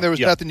I'm saying? There was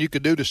nothing you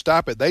could do to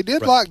stop it. They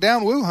did lock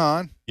down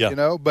Wuhan,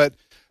 but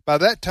by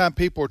that time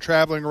people were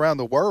traveling around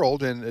the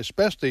world, and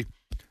especially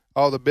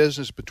all the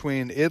business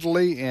between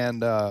Italy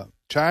and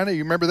China.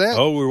 You remember that?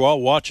 Oh, we were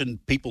all watching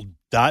people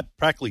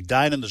practically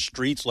dying in the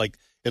streets. Like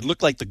it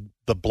looked like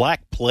the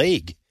Black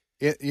Plague.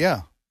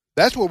 Yeah.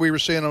 That's what we were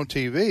seeing on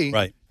TV.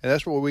 Right. And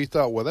that's what we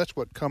thought, well, that's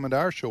what coming to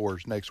our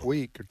shores next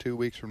week or 2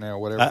 weeks from now,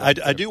 whatever.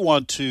 I do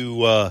want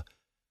to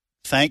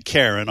thank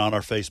Karen on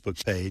our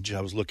Facebook page.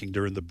 I was looking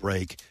during the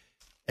break,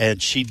 and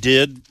she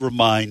did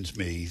remind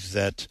me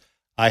that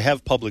I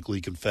have publicly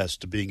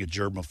confessed to being a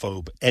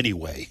germaphobe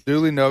anyway.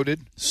 Duly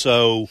noted.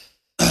 So,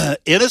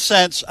 in a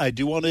sense, I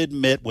do want to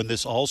admit when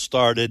this all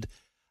started,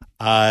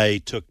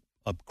 I took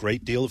a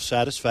great deal of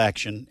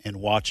satisfaction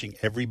in watching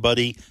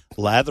everybody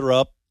lather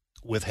up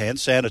with hand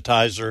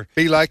sanitizer.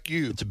 Be like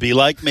you. To be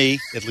like me,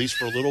 at least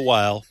for a little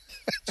while.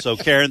 So,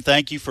 Karen,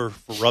 thank you for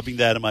rubbing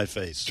that in my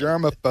face.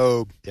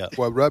 Germaphobe. Yeah.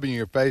 Well, rubbing in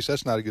your face,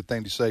 that's not a good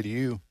thing to say to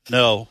you.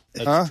 No,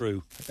 that's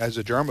true. As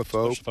a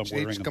germaphobe,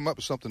 you need to come up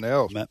with something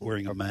else.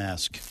 Wearing a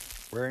mask.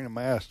 Wearing a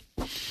mask.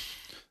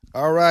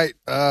 All right.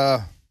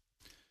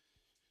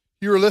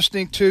 You are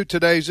listening to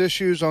today's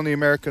issues on the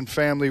American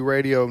Family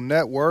Radio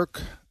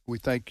Network. We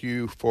thank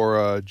you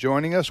for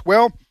joining us.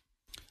 Well,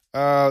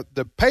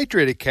 the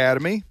Patriot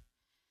Academy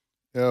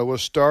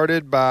was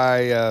started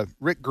by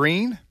Rick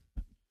Green,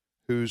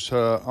 who's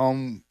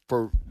on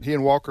for he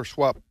and Walker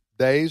swap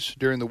days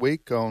during the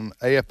week on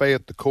AFA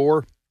at the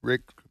Core.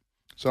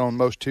 Rick's on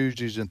most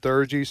Tuesdays and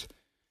Thursdays.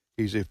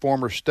 He's a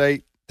former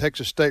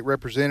Texas state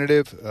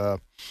representative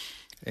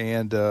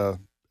and,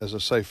 as I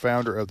say,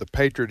 founder of the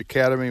Patriot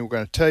Academy. We're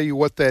going to tell you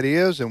what that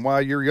is and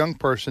why your young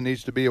person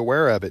needs to be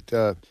aware of it.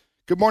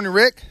 Good morning,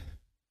 Rick.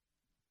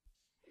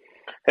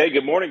 Hey,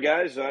 good morning,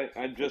 guys.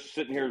 I'm just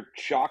sitting here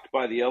shocked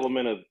by the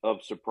element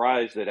of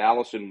surprise that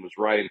Allison was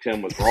right and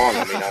Tim was wrong.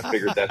 I mean, I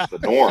figured that's the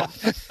norm.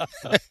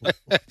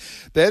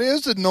 That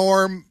is the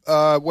norm,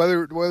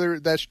 whether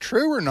that's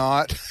true or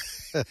not.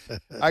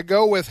 I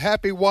go with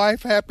happy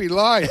wife, happy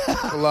life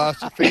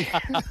philosophy.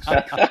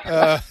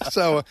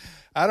 So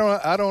I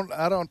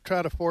don't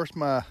try to force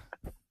my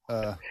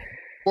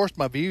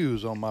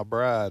views on my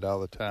bride all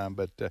the time.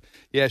 But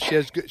yeah, she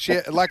has good.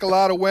 Like a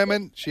lot of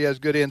women, she has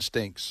good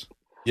instincts.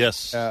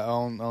 Yes,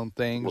 on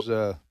things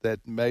that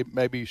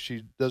maybe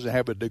she doesn't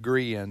have a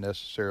degree in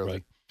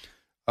necessarily.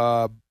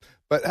 Right.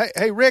 But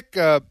hey, Rick.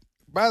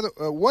 By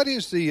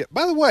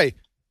the way,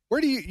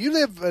 where do you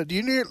live? Do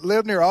you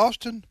live near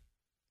Austin?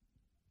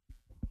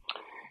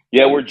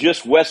 Yeah, we're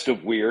just west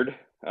of weird.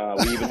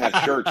 We even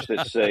have shirts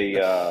that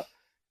say,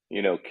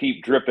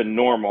 keep dripping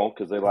normal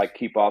because they like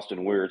keep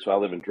Austin weird. So I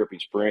live in Dripping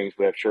Springs.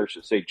 We have shirts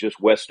that say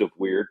just west of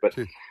weird. But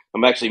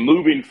I'm actually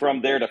moving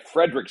from there to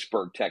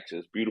Fredericksburg,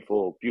 Texas.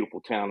 Beautiful,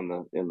 beautiful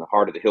town in the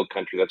heart of the hill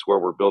country. That's where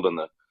we're building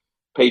the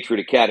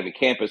Patriot Academy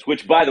campus,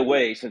 which, by the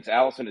way, since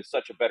Allison is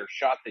such a better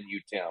shot than you,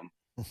 Tim,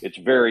 it's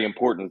very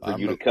important for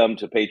you to come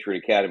to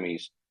Patriot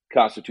Academy's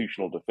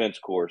constitutional defense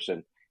course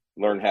and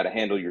learn how to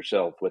handle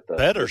yourself with the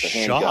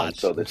handgun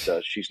so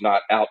that she's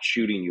not out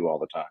shooting you all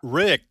the time.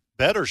 Rick,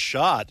 better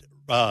shot.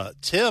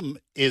 Tim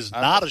is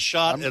not a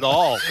shot at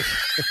all.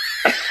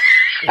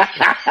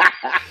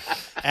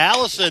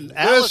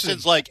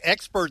 Allison's like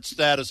expert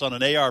status on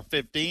an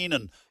AR-15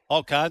 and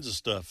all kinds of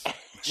stuff.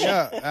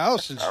 Yeah,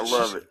 Allison. I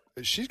love it.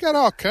 She's got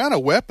all kind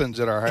of weapons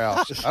at our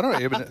house.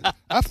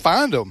 I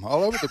find them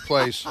all over the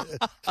place.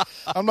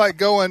 I'm like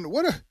going,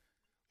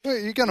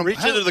 you're gonna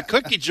reach into the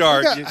cookie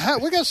jar.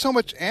 We got so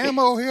much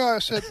ammo here. I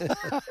said,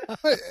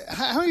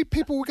 how many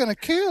people are we going to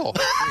kill?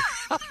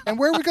 And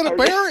where are we going to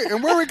bury?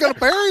 And where are we going to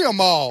bury them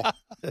all?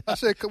 I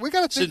said, we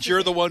got to. Since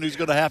you're the one who's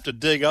going to have to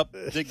dig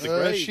the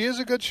grave. She is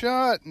a good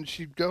shot, and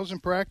she goes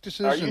and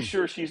practices. Are you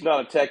sure she's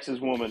not a Texas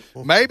woman?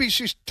 Maybe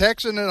she's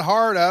Texan at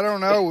heart. I don't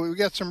know. We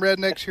got some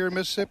rednecks here in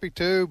Mississippi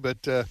too,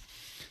 but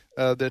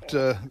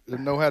that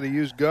know how to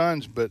use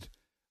guns, but.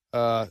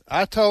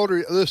 I told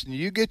her, listen,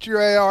 you get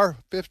your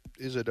AR-15.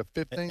 Is it a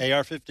 15?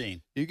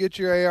 AR-15. You get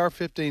your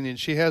AR-15, and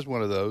she has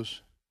one of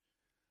those.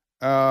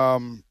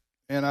 And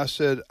I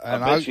said, I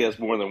bet she has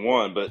more than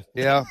one, but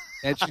yeah,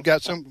 and she's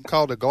got something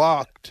called a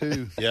Glock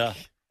too. Yeah,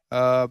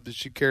 that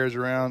she carries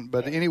around.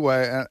 But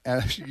anyway,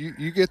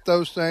 you get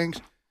those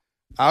things.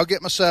 I'll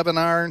get my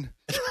 7-iron,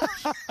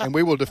 and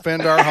we will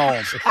defend our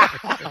home.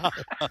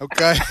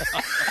 Okay.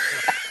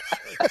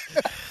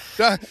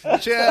 I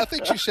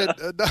think she said,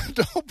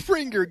 "Don't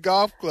bring your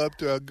golf club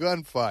to a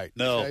gunfight."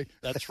 No, okay?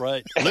 That's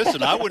right.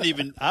 Listen, I wouldn't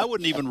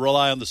even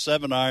rely on the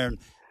 7-iron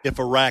if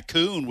a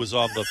raccoon was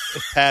on the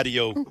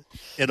patio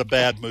in a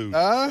bad mood.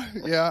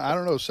 Yeah, I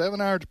don't know.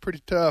 7-iron's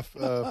pretty tough.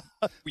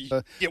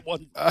 Get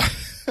one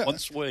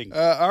swing.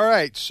 All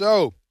right,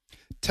 so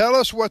tell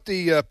us what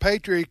the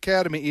Patriot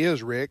Academy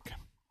is, Rick.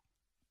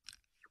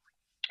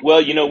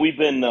 Well, we've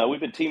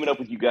been teaming up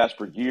with you guys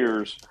for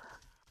years.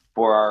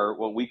 For our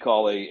what we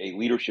call a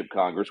leadership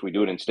congress. We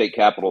do it in state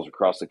capitals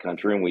across the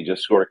country, and we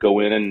just sort of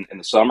go in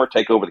the summer,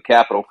 take over the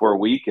Capitol for a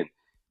week, and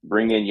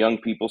bring in young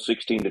people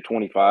 16 to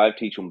 25,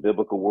 teach them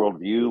biblical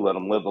worldview, let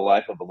them live the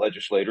life of a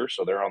legislator.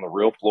 So they're on the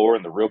real floor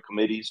in the real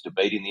committees,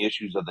 debating the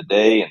issues of the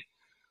day and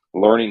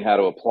learning how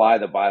to apply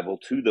the Bible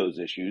to those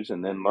issues,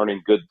 and then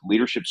learning good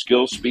leadership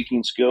skills,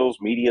 speaking skills,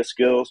 media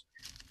skills,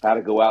 how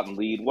to go out and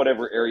lead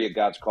whatever area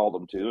God's called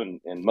them to.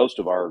 And most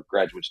of our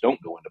graduates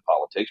don't go into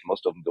politics.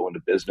 Most of them go into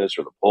business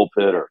or the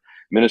pulpit or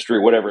ministry,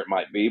 whatever it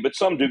might be. But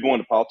some do go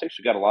into politics.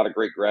 We've got a lot of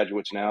great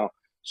graduates now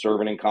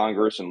serving in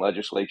Congress and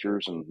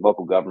legislatures and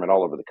local government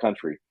all over the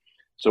country.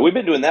 So we've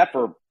been doing that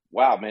for,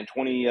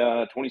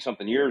 20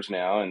 something years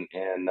now.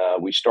 And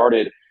we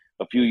started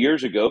a few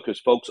years ago because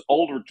folks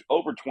over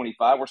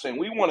 25 were saying,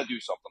 we want to do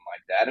something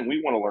like that and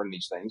we want to learn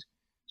these things.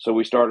 So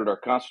we started our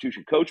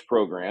Constitution Coach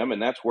program,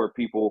 and that's where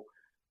people,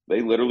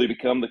 they literally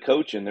become the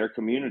coach in their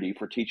community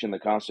for teaching the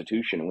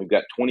Constitution. And we've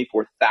got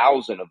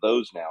 24,000 of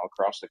those now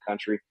across the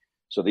country.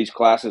 So these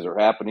classes are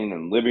happening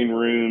in living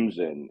rooms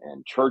and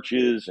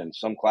churches, and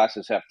some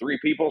classes have 3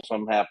 people,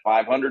 some have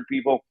 500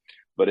 people,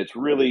 but it's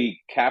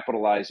really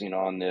capitalizing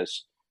on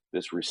this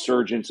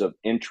resurgence of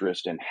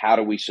interest in how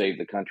do we save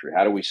the country?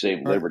 How do we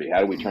save liberty?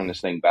 How do we turn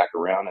this thing back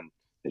around? And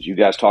as you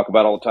guys talk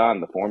about all the time,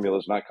 the formula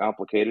is not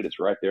complicated. It's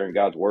right there in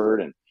God's word.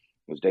 And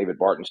as David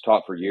Barton's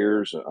taught for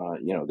years,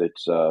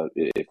 that's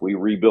if we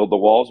rebuild the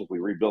walls, if we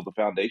rebuild the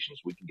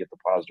foundations, we can get the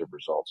positive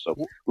results. So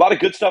a lot of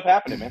good stuff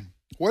happening, man.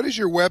 What is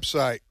your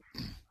website?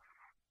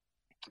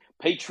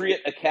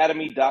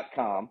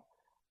 PatriotAcademy.com.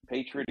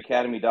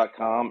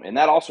 PatriotAcademy.com. And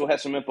that also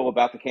has some info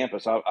about the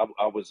campus. I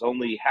was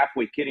only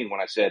halfway kidding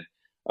when I said,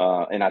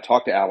 and I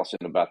talked to Allison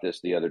about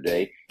this the other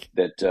day,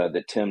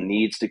 that Tim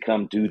needs to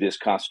come do this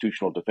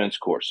constitutional defense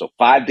course. So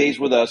 5 days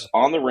with us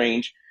on the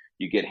range.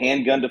 You get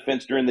handgun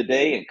defense during the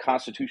day and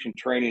Constitution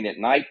training at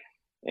night.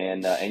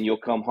 And you'll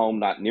come home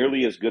not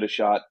nearly as good a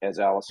shot as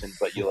Allison,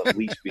 but you'll at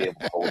least be able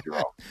to hold your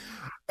own.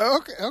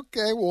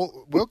 Okay.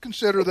 Well, we'll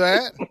consider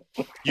that.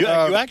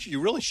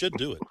 You really should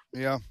do it.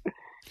 Yeah.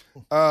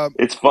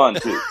 It's fun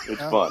too.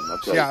 It's fun.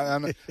 Yeah. All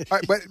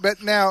right,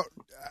 but now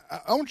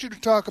I want you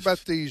to talk about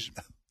these.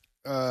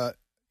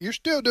 You're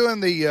still doing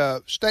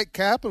the state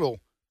capitol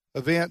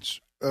events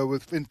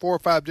in 4 or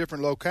 5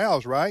 different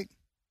locales, right?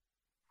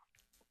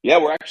 Yeah,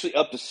 we're actually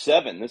up to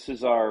 7. This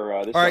is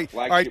our flagship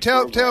All right.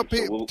 Tell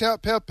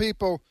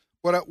people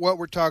what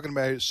we're talking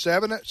about. It's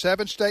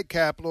seven state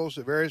capitals.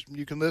 At various,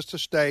 you can list the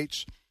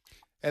states,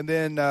 and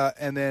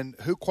then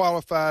who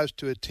qualifies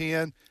to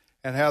attend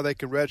and how they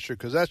can register.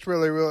 Because that's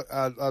really.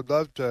 I'd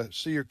love to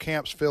see your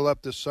camps fill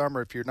up this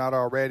summer if you're not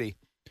already.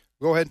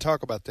 Go ahead and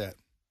talk about that.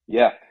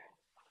 Yeah.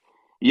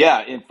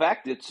 In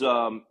fact, it's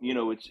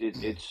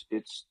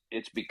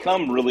it's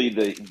become really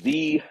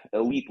the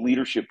elite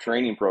leadership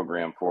training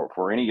program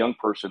for any young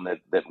person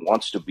that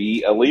wants to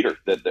be a leader,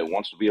 that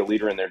wants to be a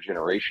leader in their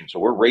generation. So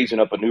we're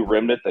raising up a new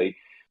remnant. They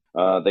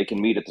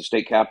can meet at the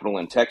state capitol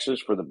in Texas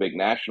for the big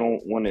national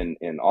one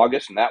in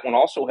August, and that one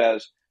also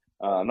has.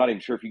 I'm not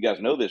even sure if you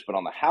guys know this, but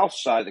on the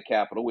House side of the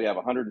Capitol, we have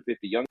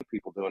 150 young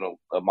people doing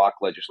a mock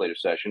legislative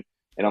session.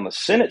 And on the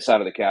Senate side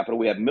of the Capitol,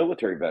 we have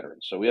military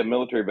veterans. So we have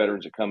military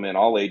veterans that come in,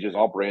 all ages,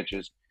 all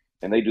branches,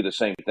 and they do the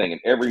same thing.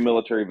 And every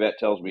military vet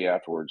tells me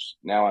afterwards,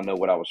 now I know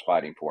what I was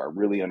fighting for. I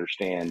really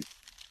understand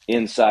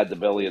inside the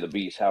belly of the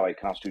beast how a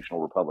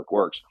constitutional republic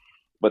works.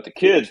 But the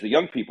kids, the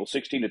young people,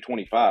 16 to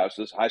 25,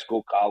 so this is high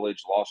school,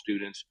 college, law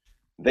students,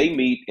 they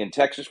meet in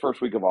Texas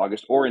first week of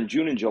August, or in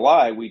June and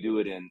July. We do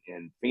it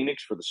in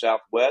Phoenix for the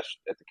Southwest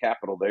at the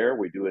Capitol there.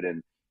 We do it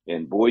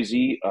in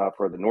Boise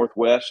for the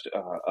Northwest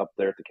up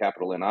there at the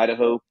Capitol in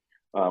Idaho.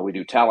 We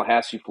do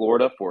Tallahassee,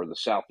 Florida for the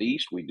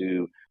Southeast. We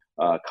do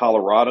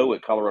Colorado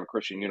at Colorado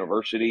Christian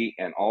University.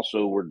 And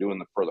also we're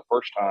doing for the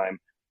first time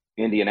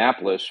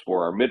Indianapolis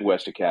for our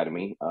Midwest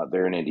Academy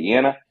there in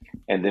Indiana.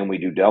 And then we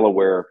do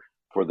Delaware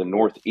for the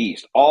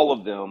Northeast. All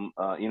of them,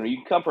 you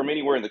can come from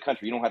anywhere in the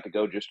country. You don't have to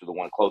go just to the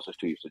one closest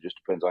to you. So it just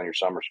depends on your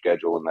summer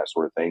schedule and that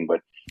sort of thing.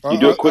 But you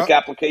do a quick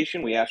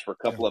application. We ask for a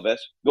couple of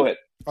Go ahead.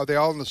 Are they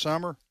all in the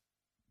summer?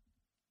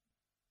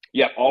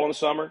 Yeah, all in the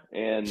summer.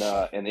 And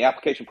the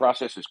application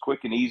process is quick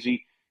and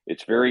easy.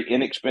 It's very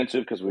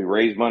inexpensive because we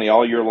raise money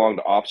all year long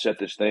to offset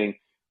this thing.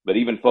 But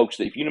even folks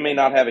that if you may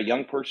not have a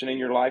young person in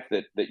your life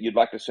that you'd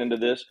like to send to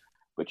this,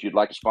 but you'd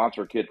like to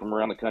sponsor a kid from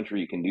around the country,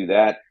 you can do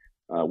that.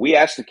 We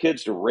ask the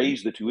kids to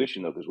raise the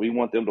tuition, though, because we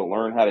want them to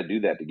learn how to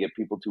do that, to get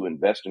people to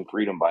invest in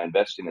freedom by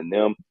investing in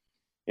them.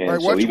 And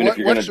right, so even if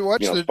you're going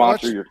to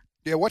sponsor your...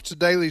 Yeah, what's the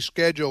daily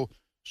schedule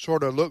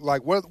sort of look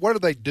like? What do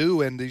they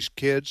do in these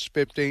kids,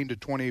 15 to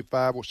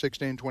 25 or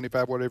 16,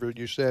 25, whatever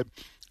you said?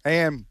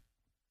 And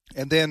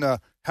then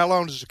how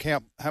long does the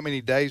camp, how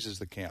many days is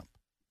the camp?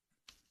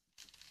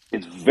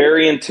 It's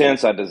very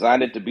intense. I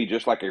designed it to be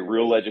just like a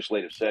real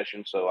legislative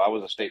session. So I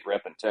was a state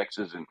rep in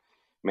Texas, and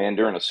man,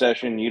 during a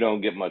session, you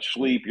don't get much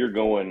sleep. You're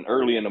going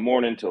early in the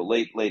morning till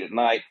late at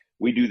night.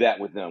 We do that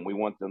with them. We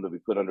want them to be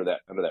put under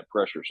that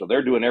pressure. So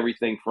they're doing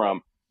everything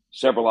from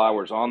several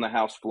hours on the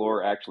House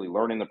floor, actually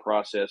learning the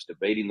process,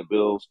 debating the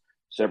bills,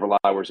 several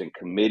hours in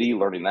committee,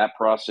 learning that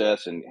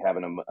process and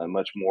having a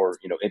much more,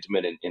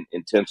 intimate and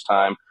intense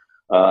time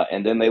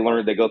And then they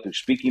go through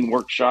speaking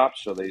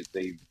workshops. So they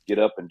get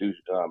up and do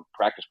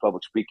practice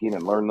public speaking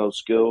and learn those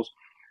skills.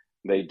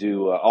 They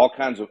do all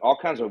kinds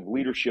of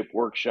leadership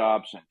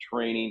workshops and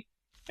training,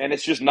 and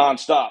it's just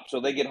nonstop.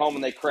 So they get home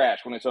and they crash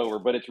when it's over,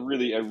 but it's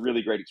really a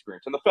really great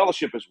experience. And the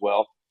fellowship as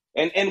well.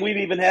 And we've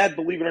even had,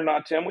 believe it or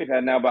not, Tim, we've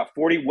had now about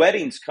 40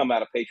 weddings come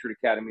out of Patriot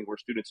Academy where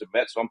students have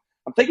met. So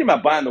I'm thinking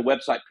about buying the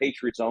website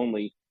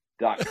patriotsonly.com.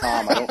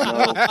 I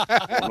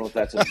don't know if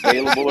that's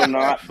available or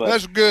not, but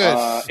that's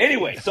good.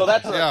 Anyway, so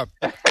that's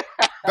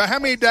But how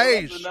many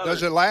days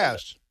does it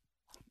last?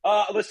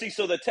 Let's see.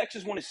 So the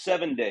Texas one is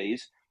 7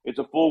 days. It's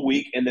a full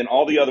week, and then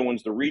all the other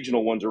ones, the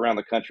regional ones around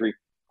the country,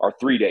 are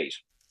 3 days.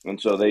 And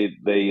so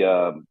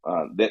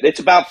it's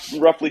about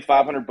roughly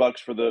 $500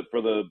 for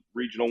the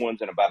regional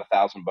ones and about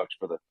 $1,000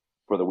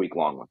 for the week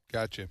long one.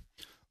 Gotcha.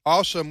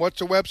 Awesome. What's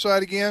the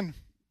website again?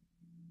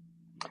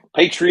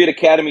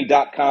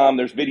 PatriotAcademy.com.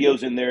 There's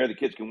videos in there. The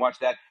kids can watch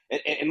that.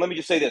 And let me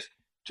just say this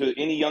to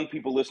any young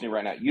people listening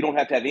right now. You don't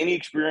have to have any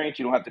experience.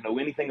 You don't have to know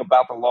anything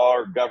about the law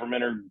or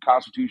government or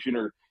Constitution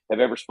or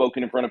have ever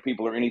spoken in front of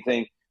people or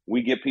anything.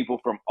 We get people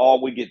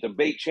we get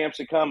debate champs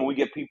that come, and we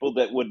get people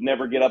that would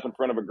never get up in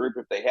front of a group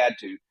if they had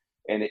to.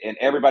 And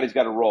everybody's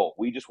got a role.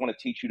 We just want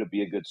to teach you to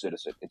be a good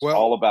citizen. It's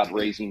all about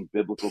raising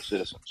biblical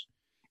citizens.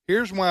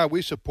 Here's why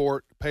we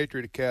support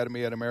Patriot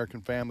Academy at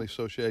American Family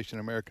Association,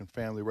 American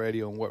Family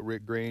Radio, and what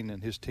Rick Green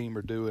and his team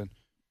are doing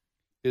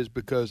is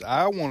because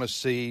I want to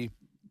see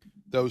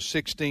those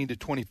 16 to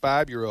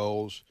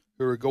 25-year-olds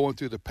who are going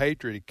through the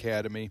Patriot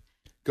Academy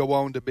go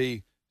on to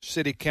be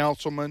city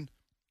councilmen,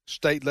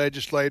 state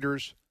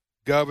legislators,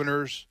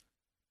 governors,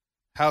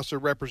 House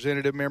of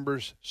Representative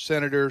members,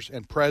 senators,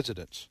 and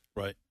presidents.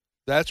 Right.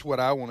 That's what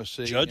I want to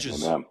see.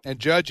 Judges. And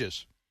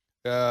judges.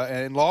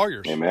 And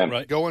lawyers. Amen.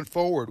 Right. Going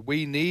forward,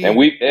 we need. And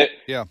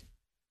yeah.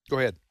 Go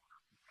ahead.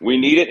 We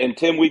need it, and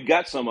Tim, we've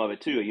got some of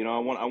it too. You know, I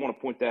want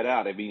to point that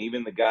out. I mean,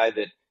 even the guy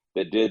that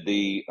did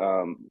the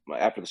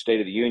after the State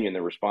of the Union,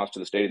 the response to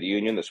the State of the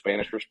Union, the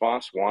Spanish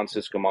response, Juan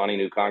Ciscomani,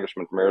 new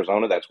congressman from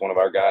Arizona. That's one of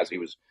our guys. He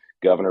was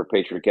governor of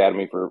Patriot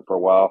Academy for a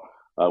while.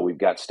 We've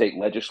got state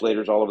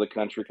legislators all over the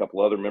country, a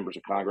couple other members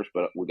of Congress,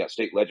 but we've got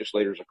state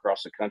legislators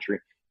across the country.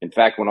 In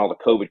fact, when all the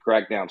COVID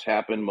crackdowns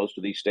happened, most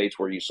of these states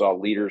where you saw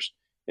leaders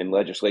in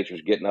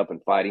legislatures getting up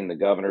and fighting the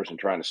governors and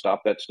trying to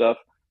stop that stuff,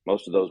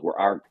 most of those were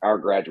our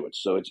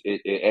graduates. So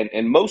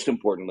and most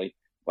importantly,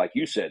 like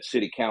you said,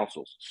 city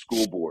councils,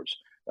 school boards,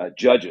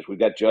 judges. We've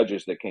got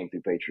judges that came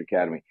through Patriot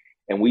Academy,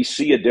 and we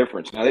see a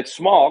difference. Now, it's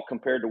small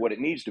compared to what it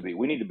needs to be.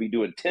 We need to be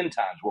doing 10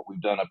 times what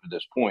we've done up to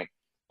this point.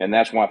 And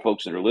that's why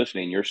folks that are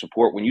listening,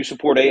 when you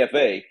support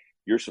AFA,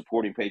 you're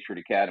supporting Patriot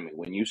Academy.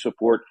 When you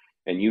support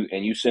and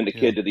you send a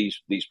kid to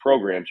these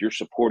programs, you're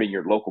supporting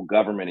your local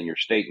government and your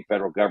state and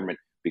federal government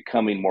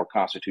becoming more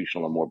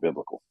constitutional and more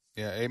biblical.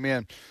 Yeah,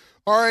 amen.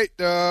 All right,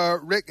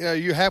 Rick,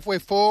 you halfway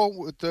full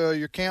with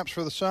your camps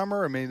for the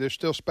summer? I mean, there's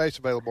still space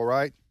available,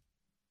 right?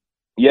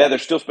 Yeah,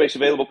 there's still space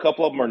available. A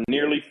couple of them are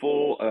nearly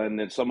full, and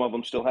then some of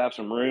them still have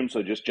some room.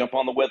 So just jump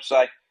on the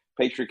website,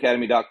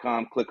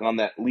 patriotacademy.com, click on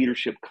that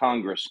Leadership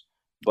Congress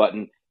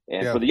button.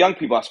 And for the young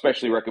people, I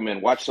especially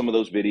recommend watch some of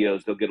those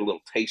videos. They'll get a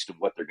little taste of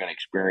what they're going to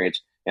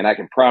experience. And I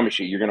can promise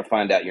you're going to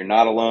find out you're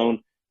not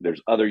alone.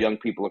 There's other young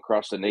people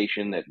across the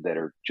nation that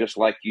are just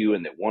like you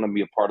and that want to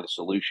be a part of the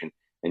solution.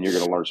 And you're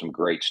going to learn some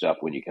great stuff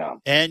when you come.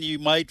 And you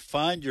might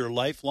find your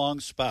lifelong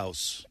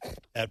spouse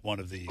at one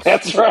of these.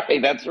 That's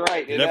right. That's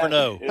right. You never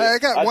know. I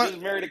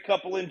just married a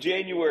couple in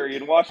January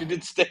in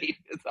Washington State.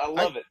 I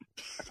love it.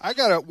 I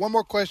got one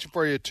more question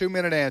for you, a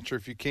 2-minute answer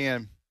if you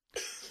can.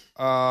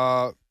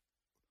 What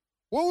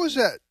was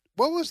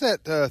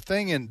that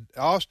thing in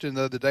Austin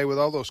the other day with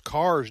all those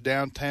cars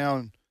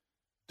downtown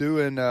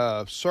doing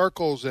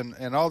circles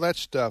and all that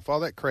stuff, all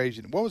that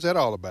crazy? What was that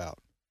all about?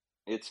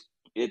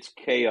 It's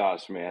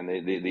chaos, man.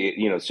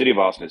 The city of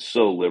Austin is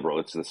so liberal.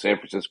 It's the San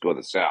Francisco of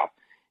the South,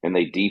 and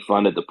they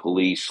defunded the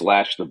police,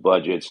 slashed the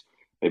budgets.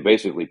 They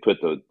basically put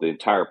the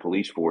entire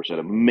police force at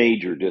a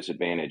major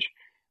disadvantage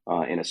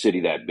in a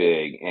city that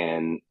big.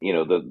 And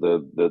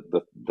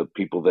the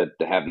people that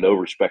have no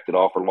respect at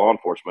all for law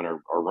enforcement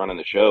are running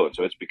the show, and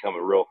so it's become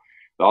a real.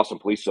 The Austin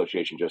Police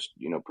Association just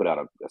put out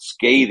a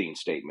scathing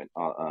statement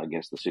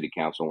against the city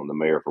council and the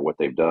mayor for what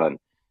they've done.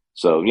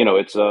 So,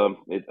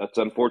 it's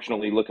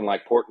unfortunately looking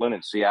like Portland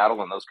and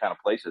Seattle and those kind of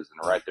places,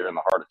 and right there in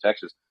the heart of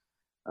Texas.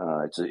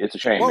 It's a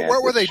shame, man.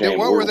 What were they doing?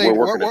 What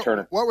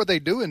were they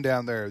doing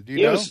down there? Do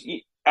you know?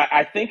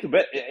 I think,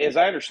 as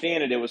I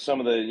understand it, it was some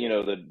of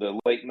the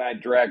late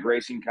night drag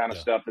racing kind of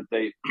stuff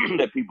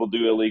that people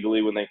do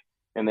illegally when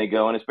they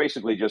go, and it's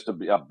basically just a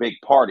big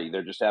party.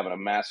 They're just having a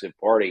massive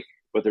party,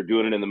 but they're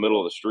doing it in the middle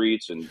of the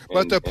streets.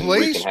 But the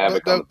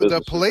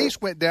police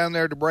went down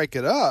there to break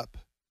it up,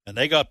 and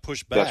they got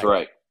pushed back. That's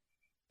right.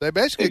 They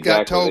basically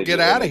got told, get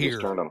out of here.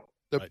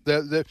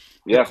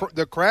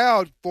 The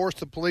crowd forced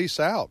the police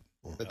out.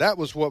 But that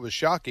was what was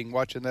shocking,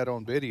 watching that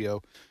on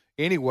video.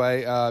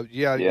 Anyway,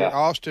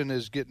 Austin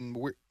is getting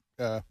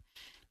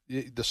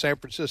the San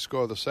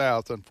Francisco of the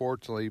South,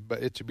 unfortunately,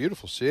 but it's a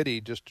beautiful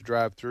city just to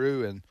drive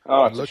through and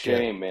it's a look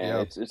shame, at. man.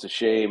 Yeah. It's a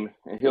shame.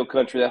 And Hill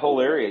Country, that whole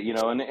area,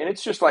 and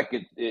it's just like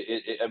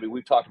I mean,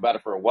 we've talked about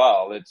it for a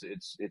while.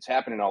 It's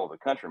happening all over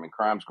the country. I mean,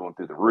 crime's going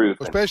through the roof,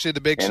 especially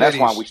the big cities. And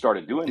that's why we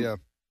started doing. Yeah.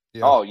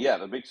 Oh yeah,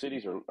 the big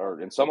cities are,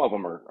 and some of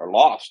them are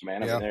lost,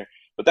 man. I mean,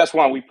 but that's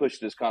why we push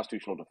this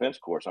constitutional defense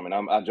course. I mean,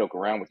 I joke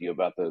around with you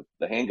about the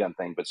handgun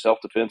thing, but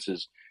self-defense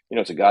is,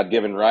 it's a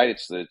God-given right.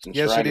 It's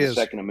enshrined in the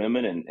Second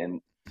Amendment,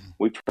 and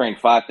we've trained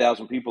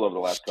 5,000 people over the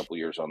last couple of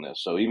years on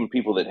this. So even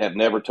people that have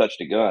never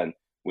touched a gun,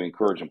 we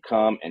encourage them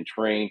come and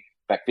train.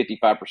 In fact,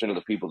 55% of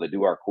the people that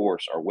do our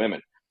course are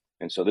women.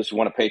 And so this is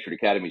one of Patriot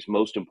Academy's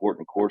most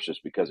important courses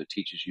because it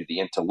teaches you the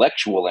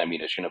intellectual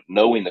ammunition of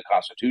knowing the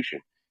Constitution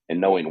and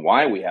knowing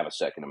why we have a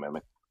Second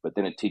Amendment, but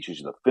then it teaches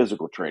you the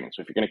physical training.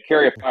 So if you're going to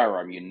carry a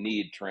firearm, you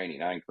need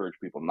training. I encourage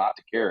people not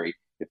to carry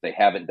if they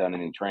haven't done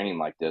any training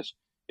like this.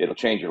 It'll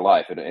change your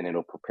life, and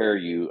it'll prepare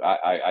you.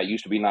 I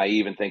used to be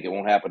naive and think it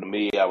won't happen to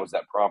me. I was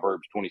that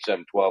Proverbs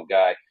 27:12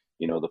 guy.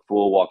 The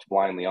fool walks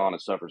blindly on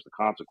and suffers the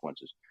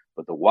consequences.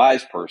 But the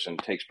wise person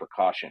takes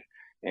precaution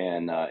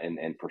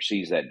and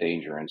foresees that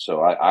danger. And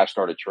so I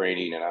started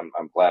training, and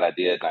I'm glad I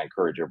did, and I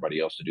encourage everybody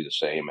else to do the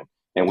same.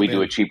 And we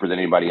do it cheaper than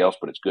anybody else,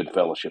 but it's good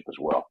fellowship as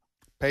well.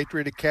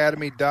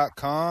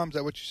 PatriotAcademy.com. Is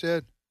that what you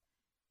said?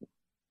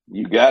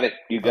 You got it.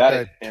 You got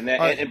it. And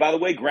and by the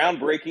way,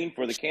 groundbreaking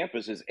for the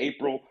campus is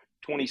April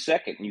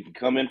 22nd. You can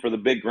come in for the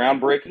big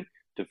groundbreaking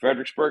to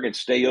Fredericksburg and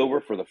stay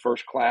over for the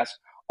first class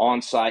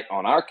on site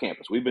on our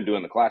campus. We've been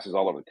doing the classes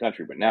all over the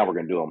country, but now we're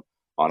going to do them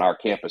on our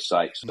campus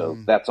site. So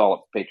that's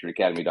all at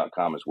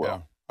PatriotAcademy.com as well.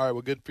 Yeah. All right.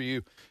 Well, good for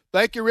you.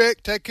 Thank you,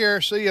 Rick. Take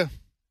care. See you.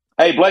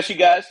 Hey, bless you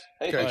guys.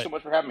 Hey, thanks so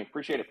much for having me.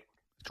 Appreciate it.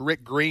 It's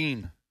Rick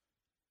Green,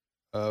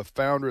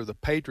 founder of the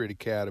Patriot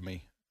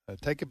Academy.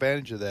 Take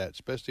advantage of that,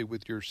 especially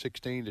with your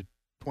 16 to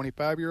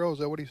 25-year-olds.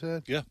 Is that what he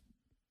said? Yeah.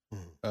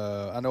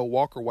 I know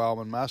Walker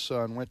Wildman, my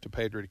son, went to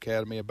Patriot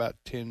Academy about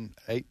 10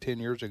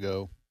 years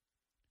ago.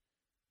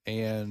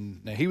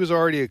 And now he was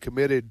already a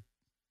committed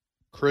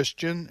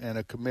Christian and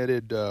a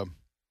committed,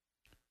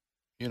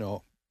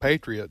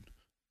 patriot.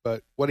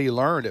 But what he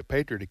learned at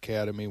Patriot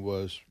Academy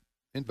was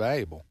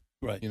invaluable.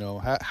 Right.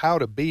 How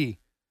to be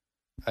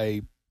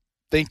a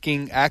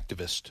thinking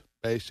activist,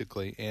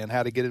 basically, and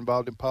how to get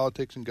involved in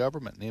politics and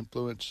government and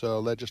influence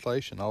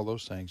legislation, all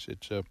those things.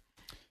 It's a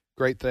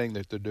great thing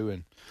that they're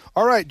doing.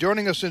 All right,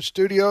 joining us in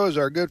studio is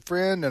our good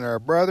friend and our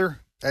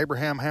brother,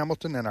 Abraham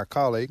Hamilton, and our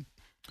colleague,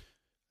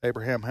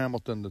 Abraham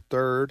Hamilton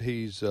III.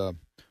 He's a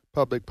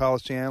public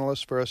policy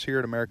analyst for us here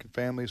at American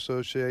Family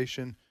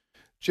Association,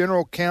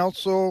 general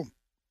counsel,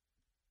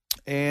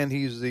 and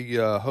he's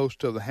the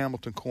host of the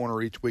Hamilton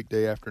Corner each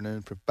weekday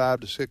afternoon from 5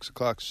 to 6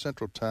 o'clock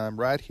Central Time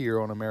right here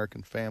on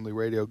American Family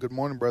Radio. Good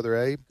morning, Brother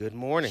Abe. Good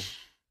morning.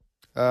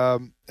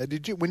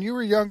 Did you, when you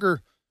were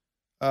younger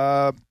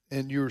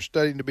and you were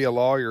studying to be a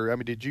lawyer,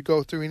 did you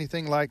go through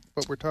anything like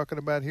what we're talking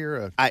about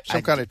here?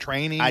 Some kind of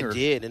training? I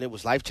did, and it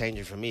was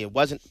life-changing for me. It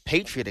wasn't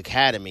Patriot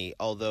Academy,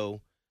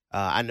 although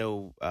I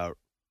know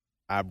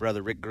our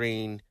brother Rick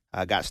Green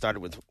got started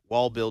with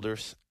Wall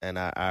Builders, and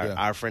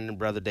our friend and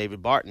brother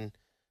David Barton.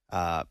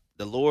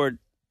 The Lord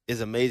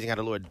is amazing how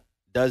the Lord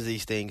does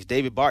these things.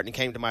 David Barton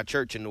came to my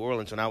church in New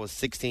Orleans when I was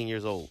 16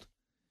 years old,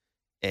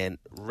 and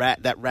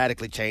that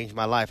radically changed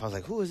my life. I was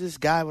like, who is this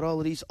guy with all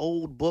of these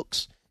old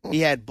books?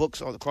 He had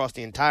books all across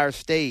the entire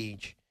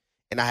stage,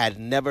 and I had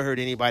never heard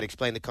anybody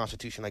explain the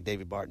Constitution like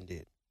David Barton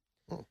did.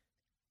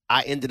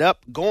 I ended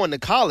up going to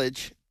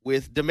college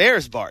with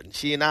Damaris Barton.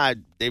 She and I,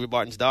 David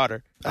Barton's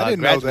daughter, I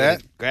didn't know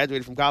that.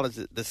 Graduated from college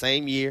the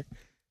same year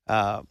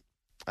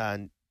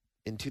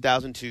in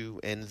 2002.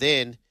 And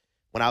then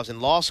when I was in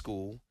law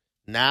school,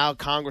 now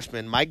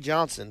Congressman Mike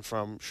Johnson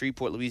from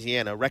Shreveport,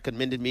 Louisiana,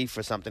 recommended me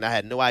for something I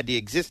had no idea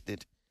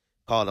existed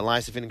called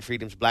Alliance Defending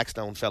Freedom's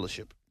Blackstone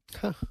Fellowship.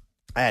 Huh.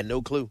 I had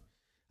no clue.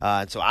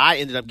 And so I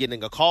ended up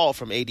getting a call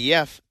from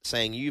ADF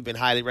saying, you've been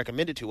highly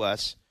recommended to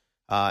us.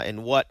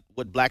 And what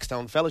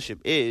Blackstone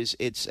Fellowship is,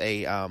 it's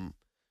a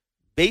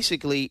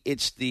basically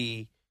it's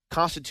the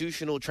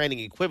constitutional training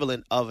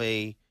equivalent of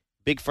a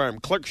big firm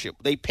clerkship.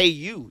 They pay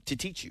you to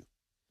teach you.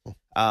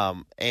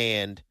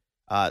 And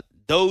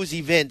those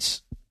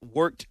events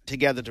worked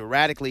together to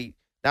radically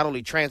not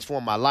only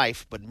transform my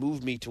life, but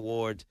move me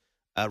toward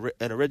an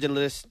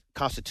originalist,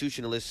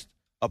 constitutionalist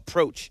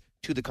approach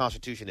to the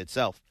Constitution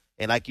itself.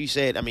 And like you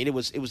said, it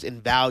was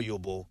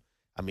invaluable.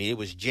 It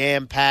was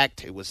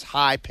jam-packed. It was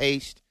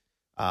high-paced.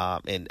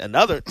 And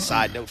another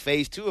side note,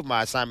 phase 2 of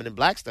my assignment in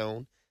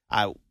Blackstone,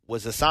 I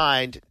was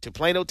assigned to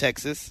Plano,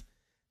 Texas,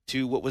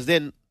 to what was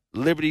then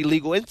Liberty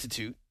Legal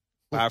Institute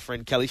by our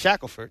friend Kelly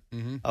Shackelford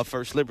of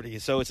First Liberty.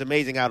 And so it's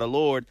amazing how the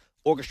Lord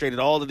orchestrated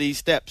all of these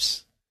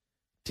steps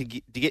to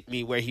get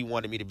me where he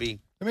wanted me to be.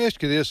 Let me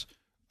ask you this.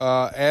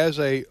 As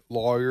a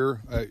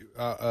lawyer,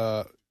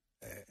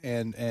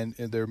 and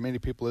there are many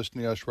people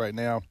listening to us right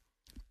now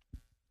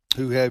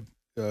who have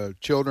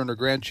children or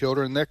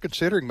grandchildren, and they're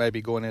considering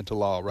maybe going into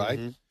law,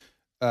 right?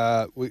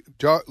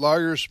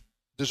 Lawyers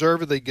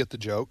deservedly get the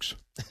jokes.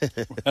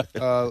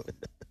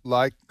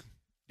 like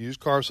used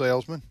car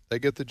salesmen. They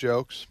get the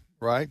jokes,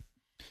 right?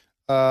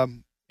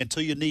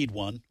 Until you need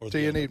one.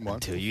 Until you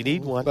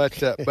need one.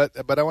 But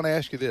I want to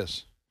ask you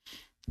this.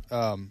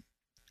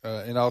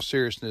 In all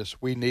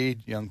seriousness, we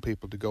need young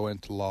people to go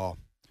into law,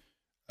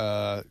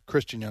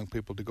 Christian young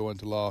people to go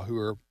into law who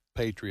are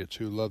patriots,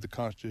 who love the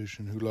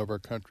Constitution, who love our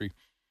country.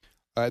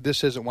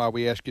 This isn't why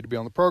we asked you to be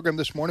on the program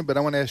this morning, but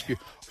I want to ask you,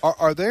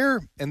 are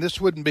there, and this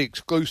wouldn't be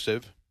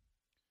exclusive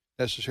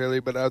necessarily,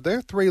 but are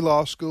there 3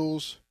 law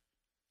schools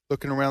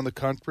looking around the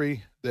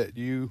country that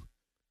you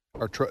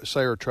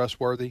say are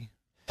trustworthy?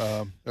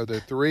 Are there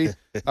 3?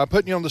 I'm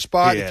putting you on the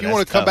spot. If you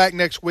want to come back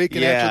next week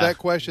and answer that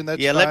question,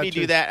 that's fine. Let me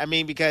do that. I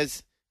mean,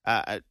 because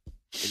I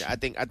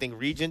think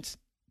Regents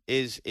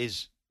is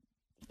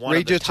one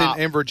Regents of the top.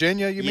 in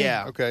Virginia, you mean?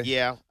 Yeah. Okay.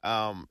 Yeah.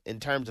 In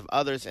terms of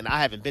others, and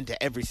I haven't been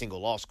to every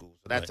single law school,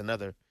 so that's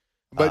another.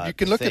 But you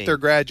can look thing. at their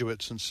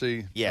graduates and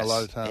see yes. a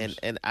lot of times.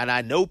 And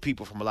I know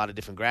people from a lot of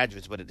different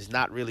graduates, but it is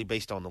not really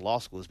based on the law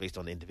school. It's based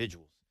on the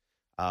individuals.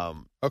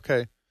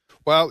 Okay.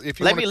 Well, if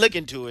you let me look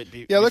into it.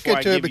 Look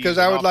into it because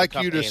I would like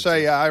you to answer.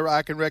 say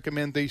I can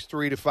recommend these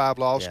 3 to 5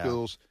 law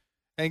schools.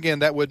 And again,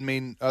 that wouldn't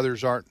mean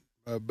others aren't,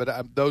 but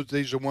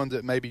these are ones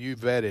that maybe you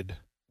vetted.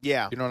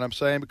 Yeah, you know what I'm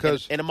saying?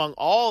 Because and among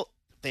all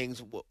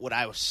things, what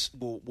I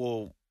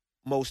will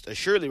most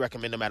assuredly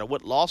recommend, no matter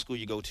what law school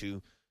you go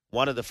to,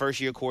 one of the first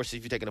year courses,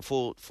 if you're taking a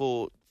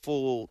full-time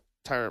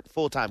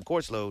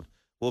course load,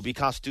 will be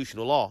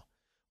constitutional law.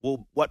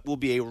 What will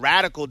be a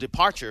radical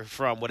departure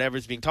from whatever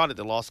is being taught at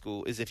the law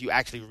school is if you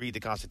actually read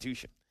the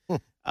Constitution.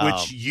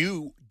 Which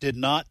you did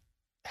not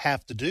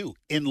have to do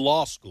in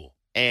law school.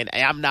 And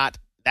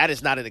that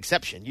is not an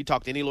exception. You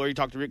talk to any lawyer, you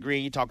talk to Rick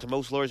Green, you talk to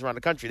most lawyers around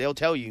the country, they'll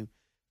tell you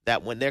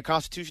that when they're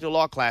constitutional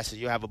law classes,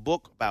 you have a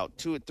book about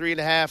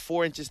 3.5,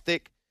 4 inches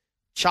thick,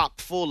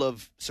 chock full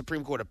of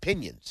Supreme Court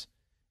opinions.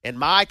 In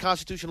my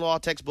constitutional law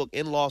textbook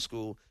in law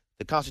school,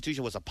 the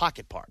Constitution was a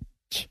pocket part.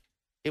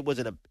 It was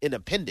an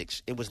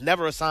appendix. It was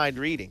never assigned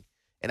reading.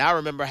 And I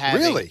remember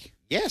having... Really?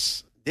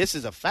 Yes. This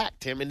is a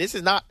fact, Tim. And this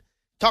is not...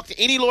 Talk to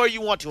any lawyer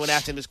you want to and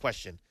ask him this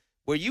question.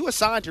 Were you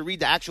assigned to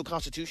read the actual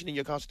Constitution in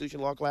your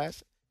constitutional law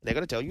class? And they're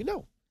going to tell you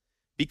no.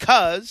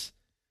 Because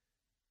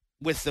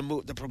with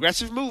the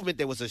progressive movement,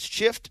 there was a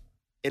shift.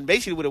 And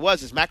basically what it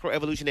was is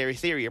macroevolutionary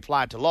theory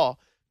applied to law,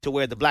 to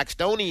where the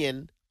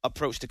Blackstonian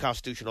approach to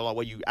constitutional law,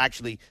 where you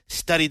actually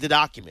study the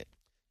document.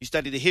 You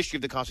study the history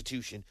of the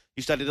Constitution.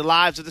 You study the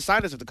lives of the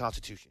signers of the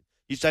Constitution.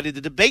 You study the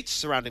debates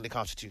surrounding the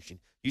Constitution.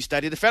 You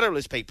study the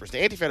Federalist Papers, the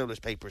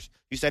Anti-Federalist Papers.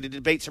 You study the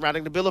debates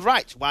surrounding the Bill of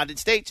Rights. Why did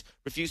states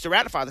refuse to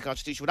ratify the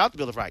Constitution without the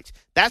Bill of Rights?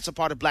 That's a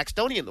part of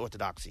Blackstonian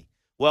orthodoxy.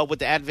 Well, with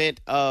the advent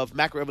of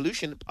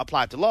macroevolution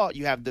applied to law,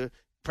 you have the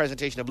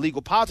presentation of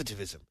legal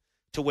positivism,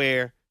 to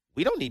where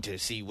we don't need to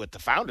see what the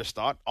founders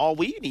thought. All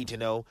we need to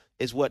know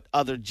is what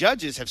other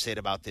judges have said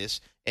about this,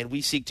 and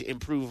we seek to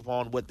improve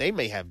upon what they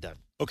may have done.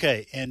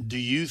 Okay, and do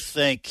you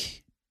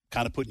think,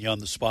 kind of putting you on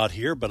the spot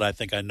here, but I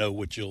think I know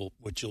what you'll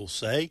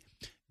say.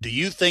 Do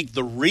you think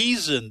the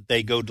reason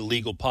they go to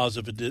legal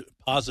positivism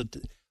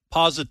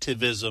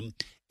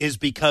is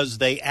because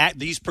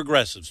these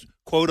progressives,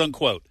 quote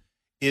unquote,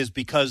 is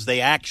because they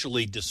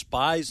actually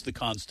despise the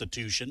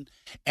Constitution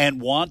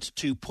and want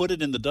to put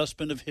it in the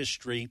dustbin of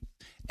history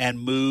and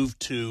move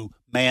to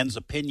man's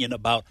opinion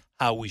about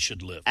how we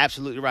should live?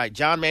 Absolutely right.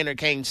 John Maynard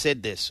Keynes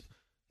said this,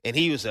 and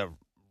he was a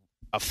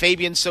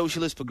Fabian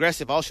socialist,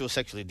 progressive, also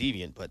sexually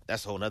deviant, but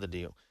that's a whole other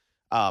deal.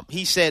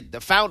 He said,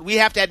 we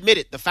have to admit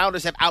it, the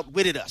founders have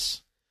outwitted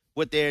us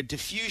with their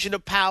diffusion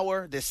of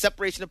power, their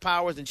separation of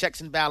powers and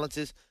checks and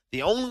balances.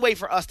 The only way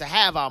for us to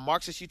have our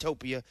Marxist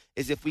utopia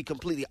is if we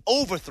completely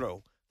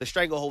overthrow the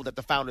stranglehold that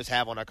the founders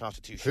have on our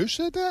Constitution. Who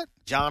said that?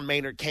 John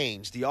Maynard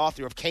Keynes, the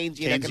author of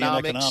Keynesian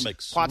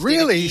Economics.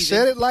 Really? He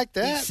said it like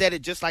that? He said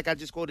it just like I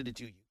just quoted it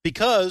to you.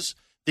 Because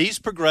these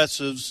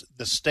progressives,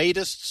 the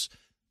statists,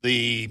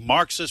 the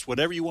Marxists,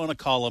 whatever you want to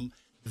call them,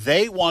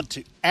 they want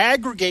to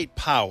aggregate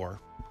power,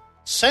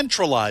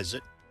 centralize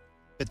it,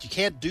 but you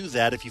can't do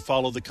that if you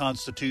follow the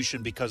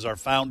Constitution, because our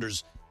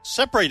founders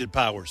separated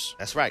powers.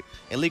 That's right.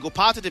 And legal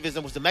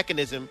positivism was the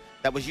mechanism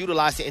that was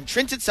utilized to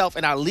entrench itself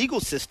in our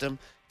legal system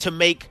to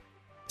make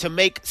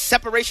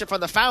separation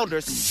from the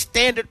founders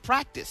standard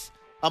practice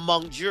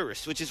among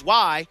jurists, which is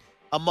why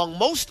among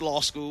most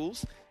law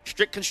schools,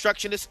 strict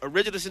constructionist,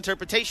 originalist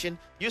interpretation,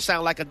 you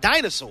sound like a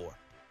dinosaur.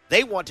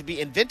 They want to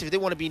be inventive, they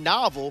want to be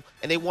novel,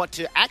 and they want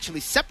to actually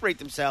separate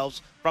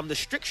themselves from the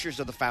strictures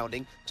of the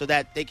founding so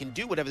that they can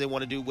do whatever they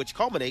want to do, which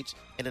culminates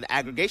in an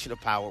aggregation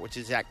of power, which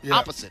is the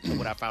opposite of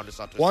what our founders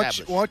sought to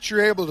establish. Once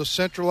you're able to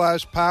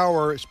centralize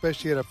power,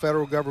 especially at a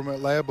federal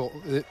government level,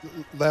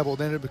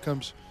 then it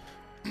becomes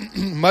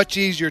much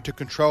easier to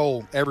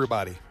control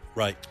everybody.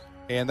 Right.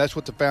 And that's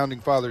what the Founding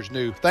Fathers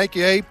knew. Thank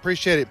you, Abe.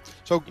 Appreciate it.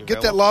 So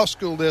get that law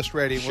school list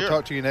ready, and we'll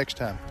talk to you next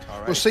time. All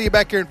right. We'll see you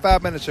back here in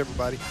 5 minutes,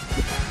 everybody.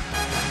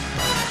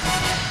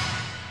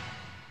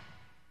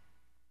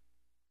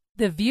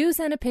 The views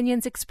and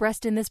opinions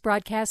expressed in this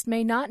broadcast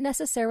may not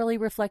necessarily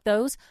reflect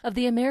those of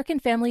the American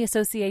Family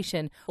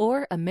Association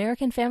or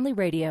American Family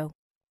Radio.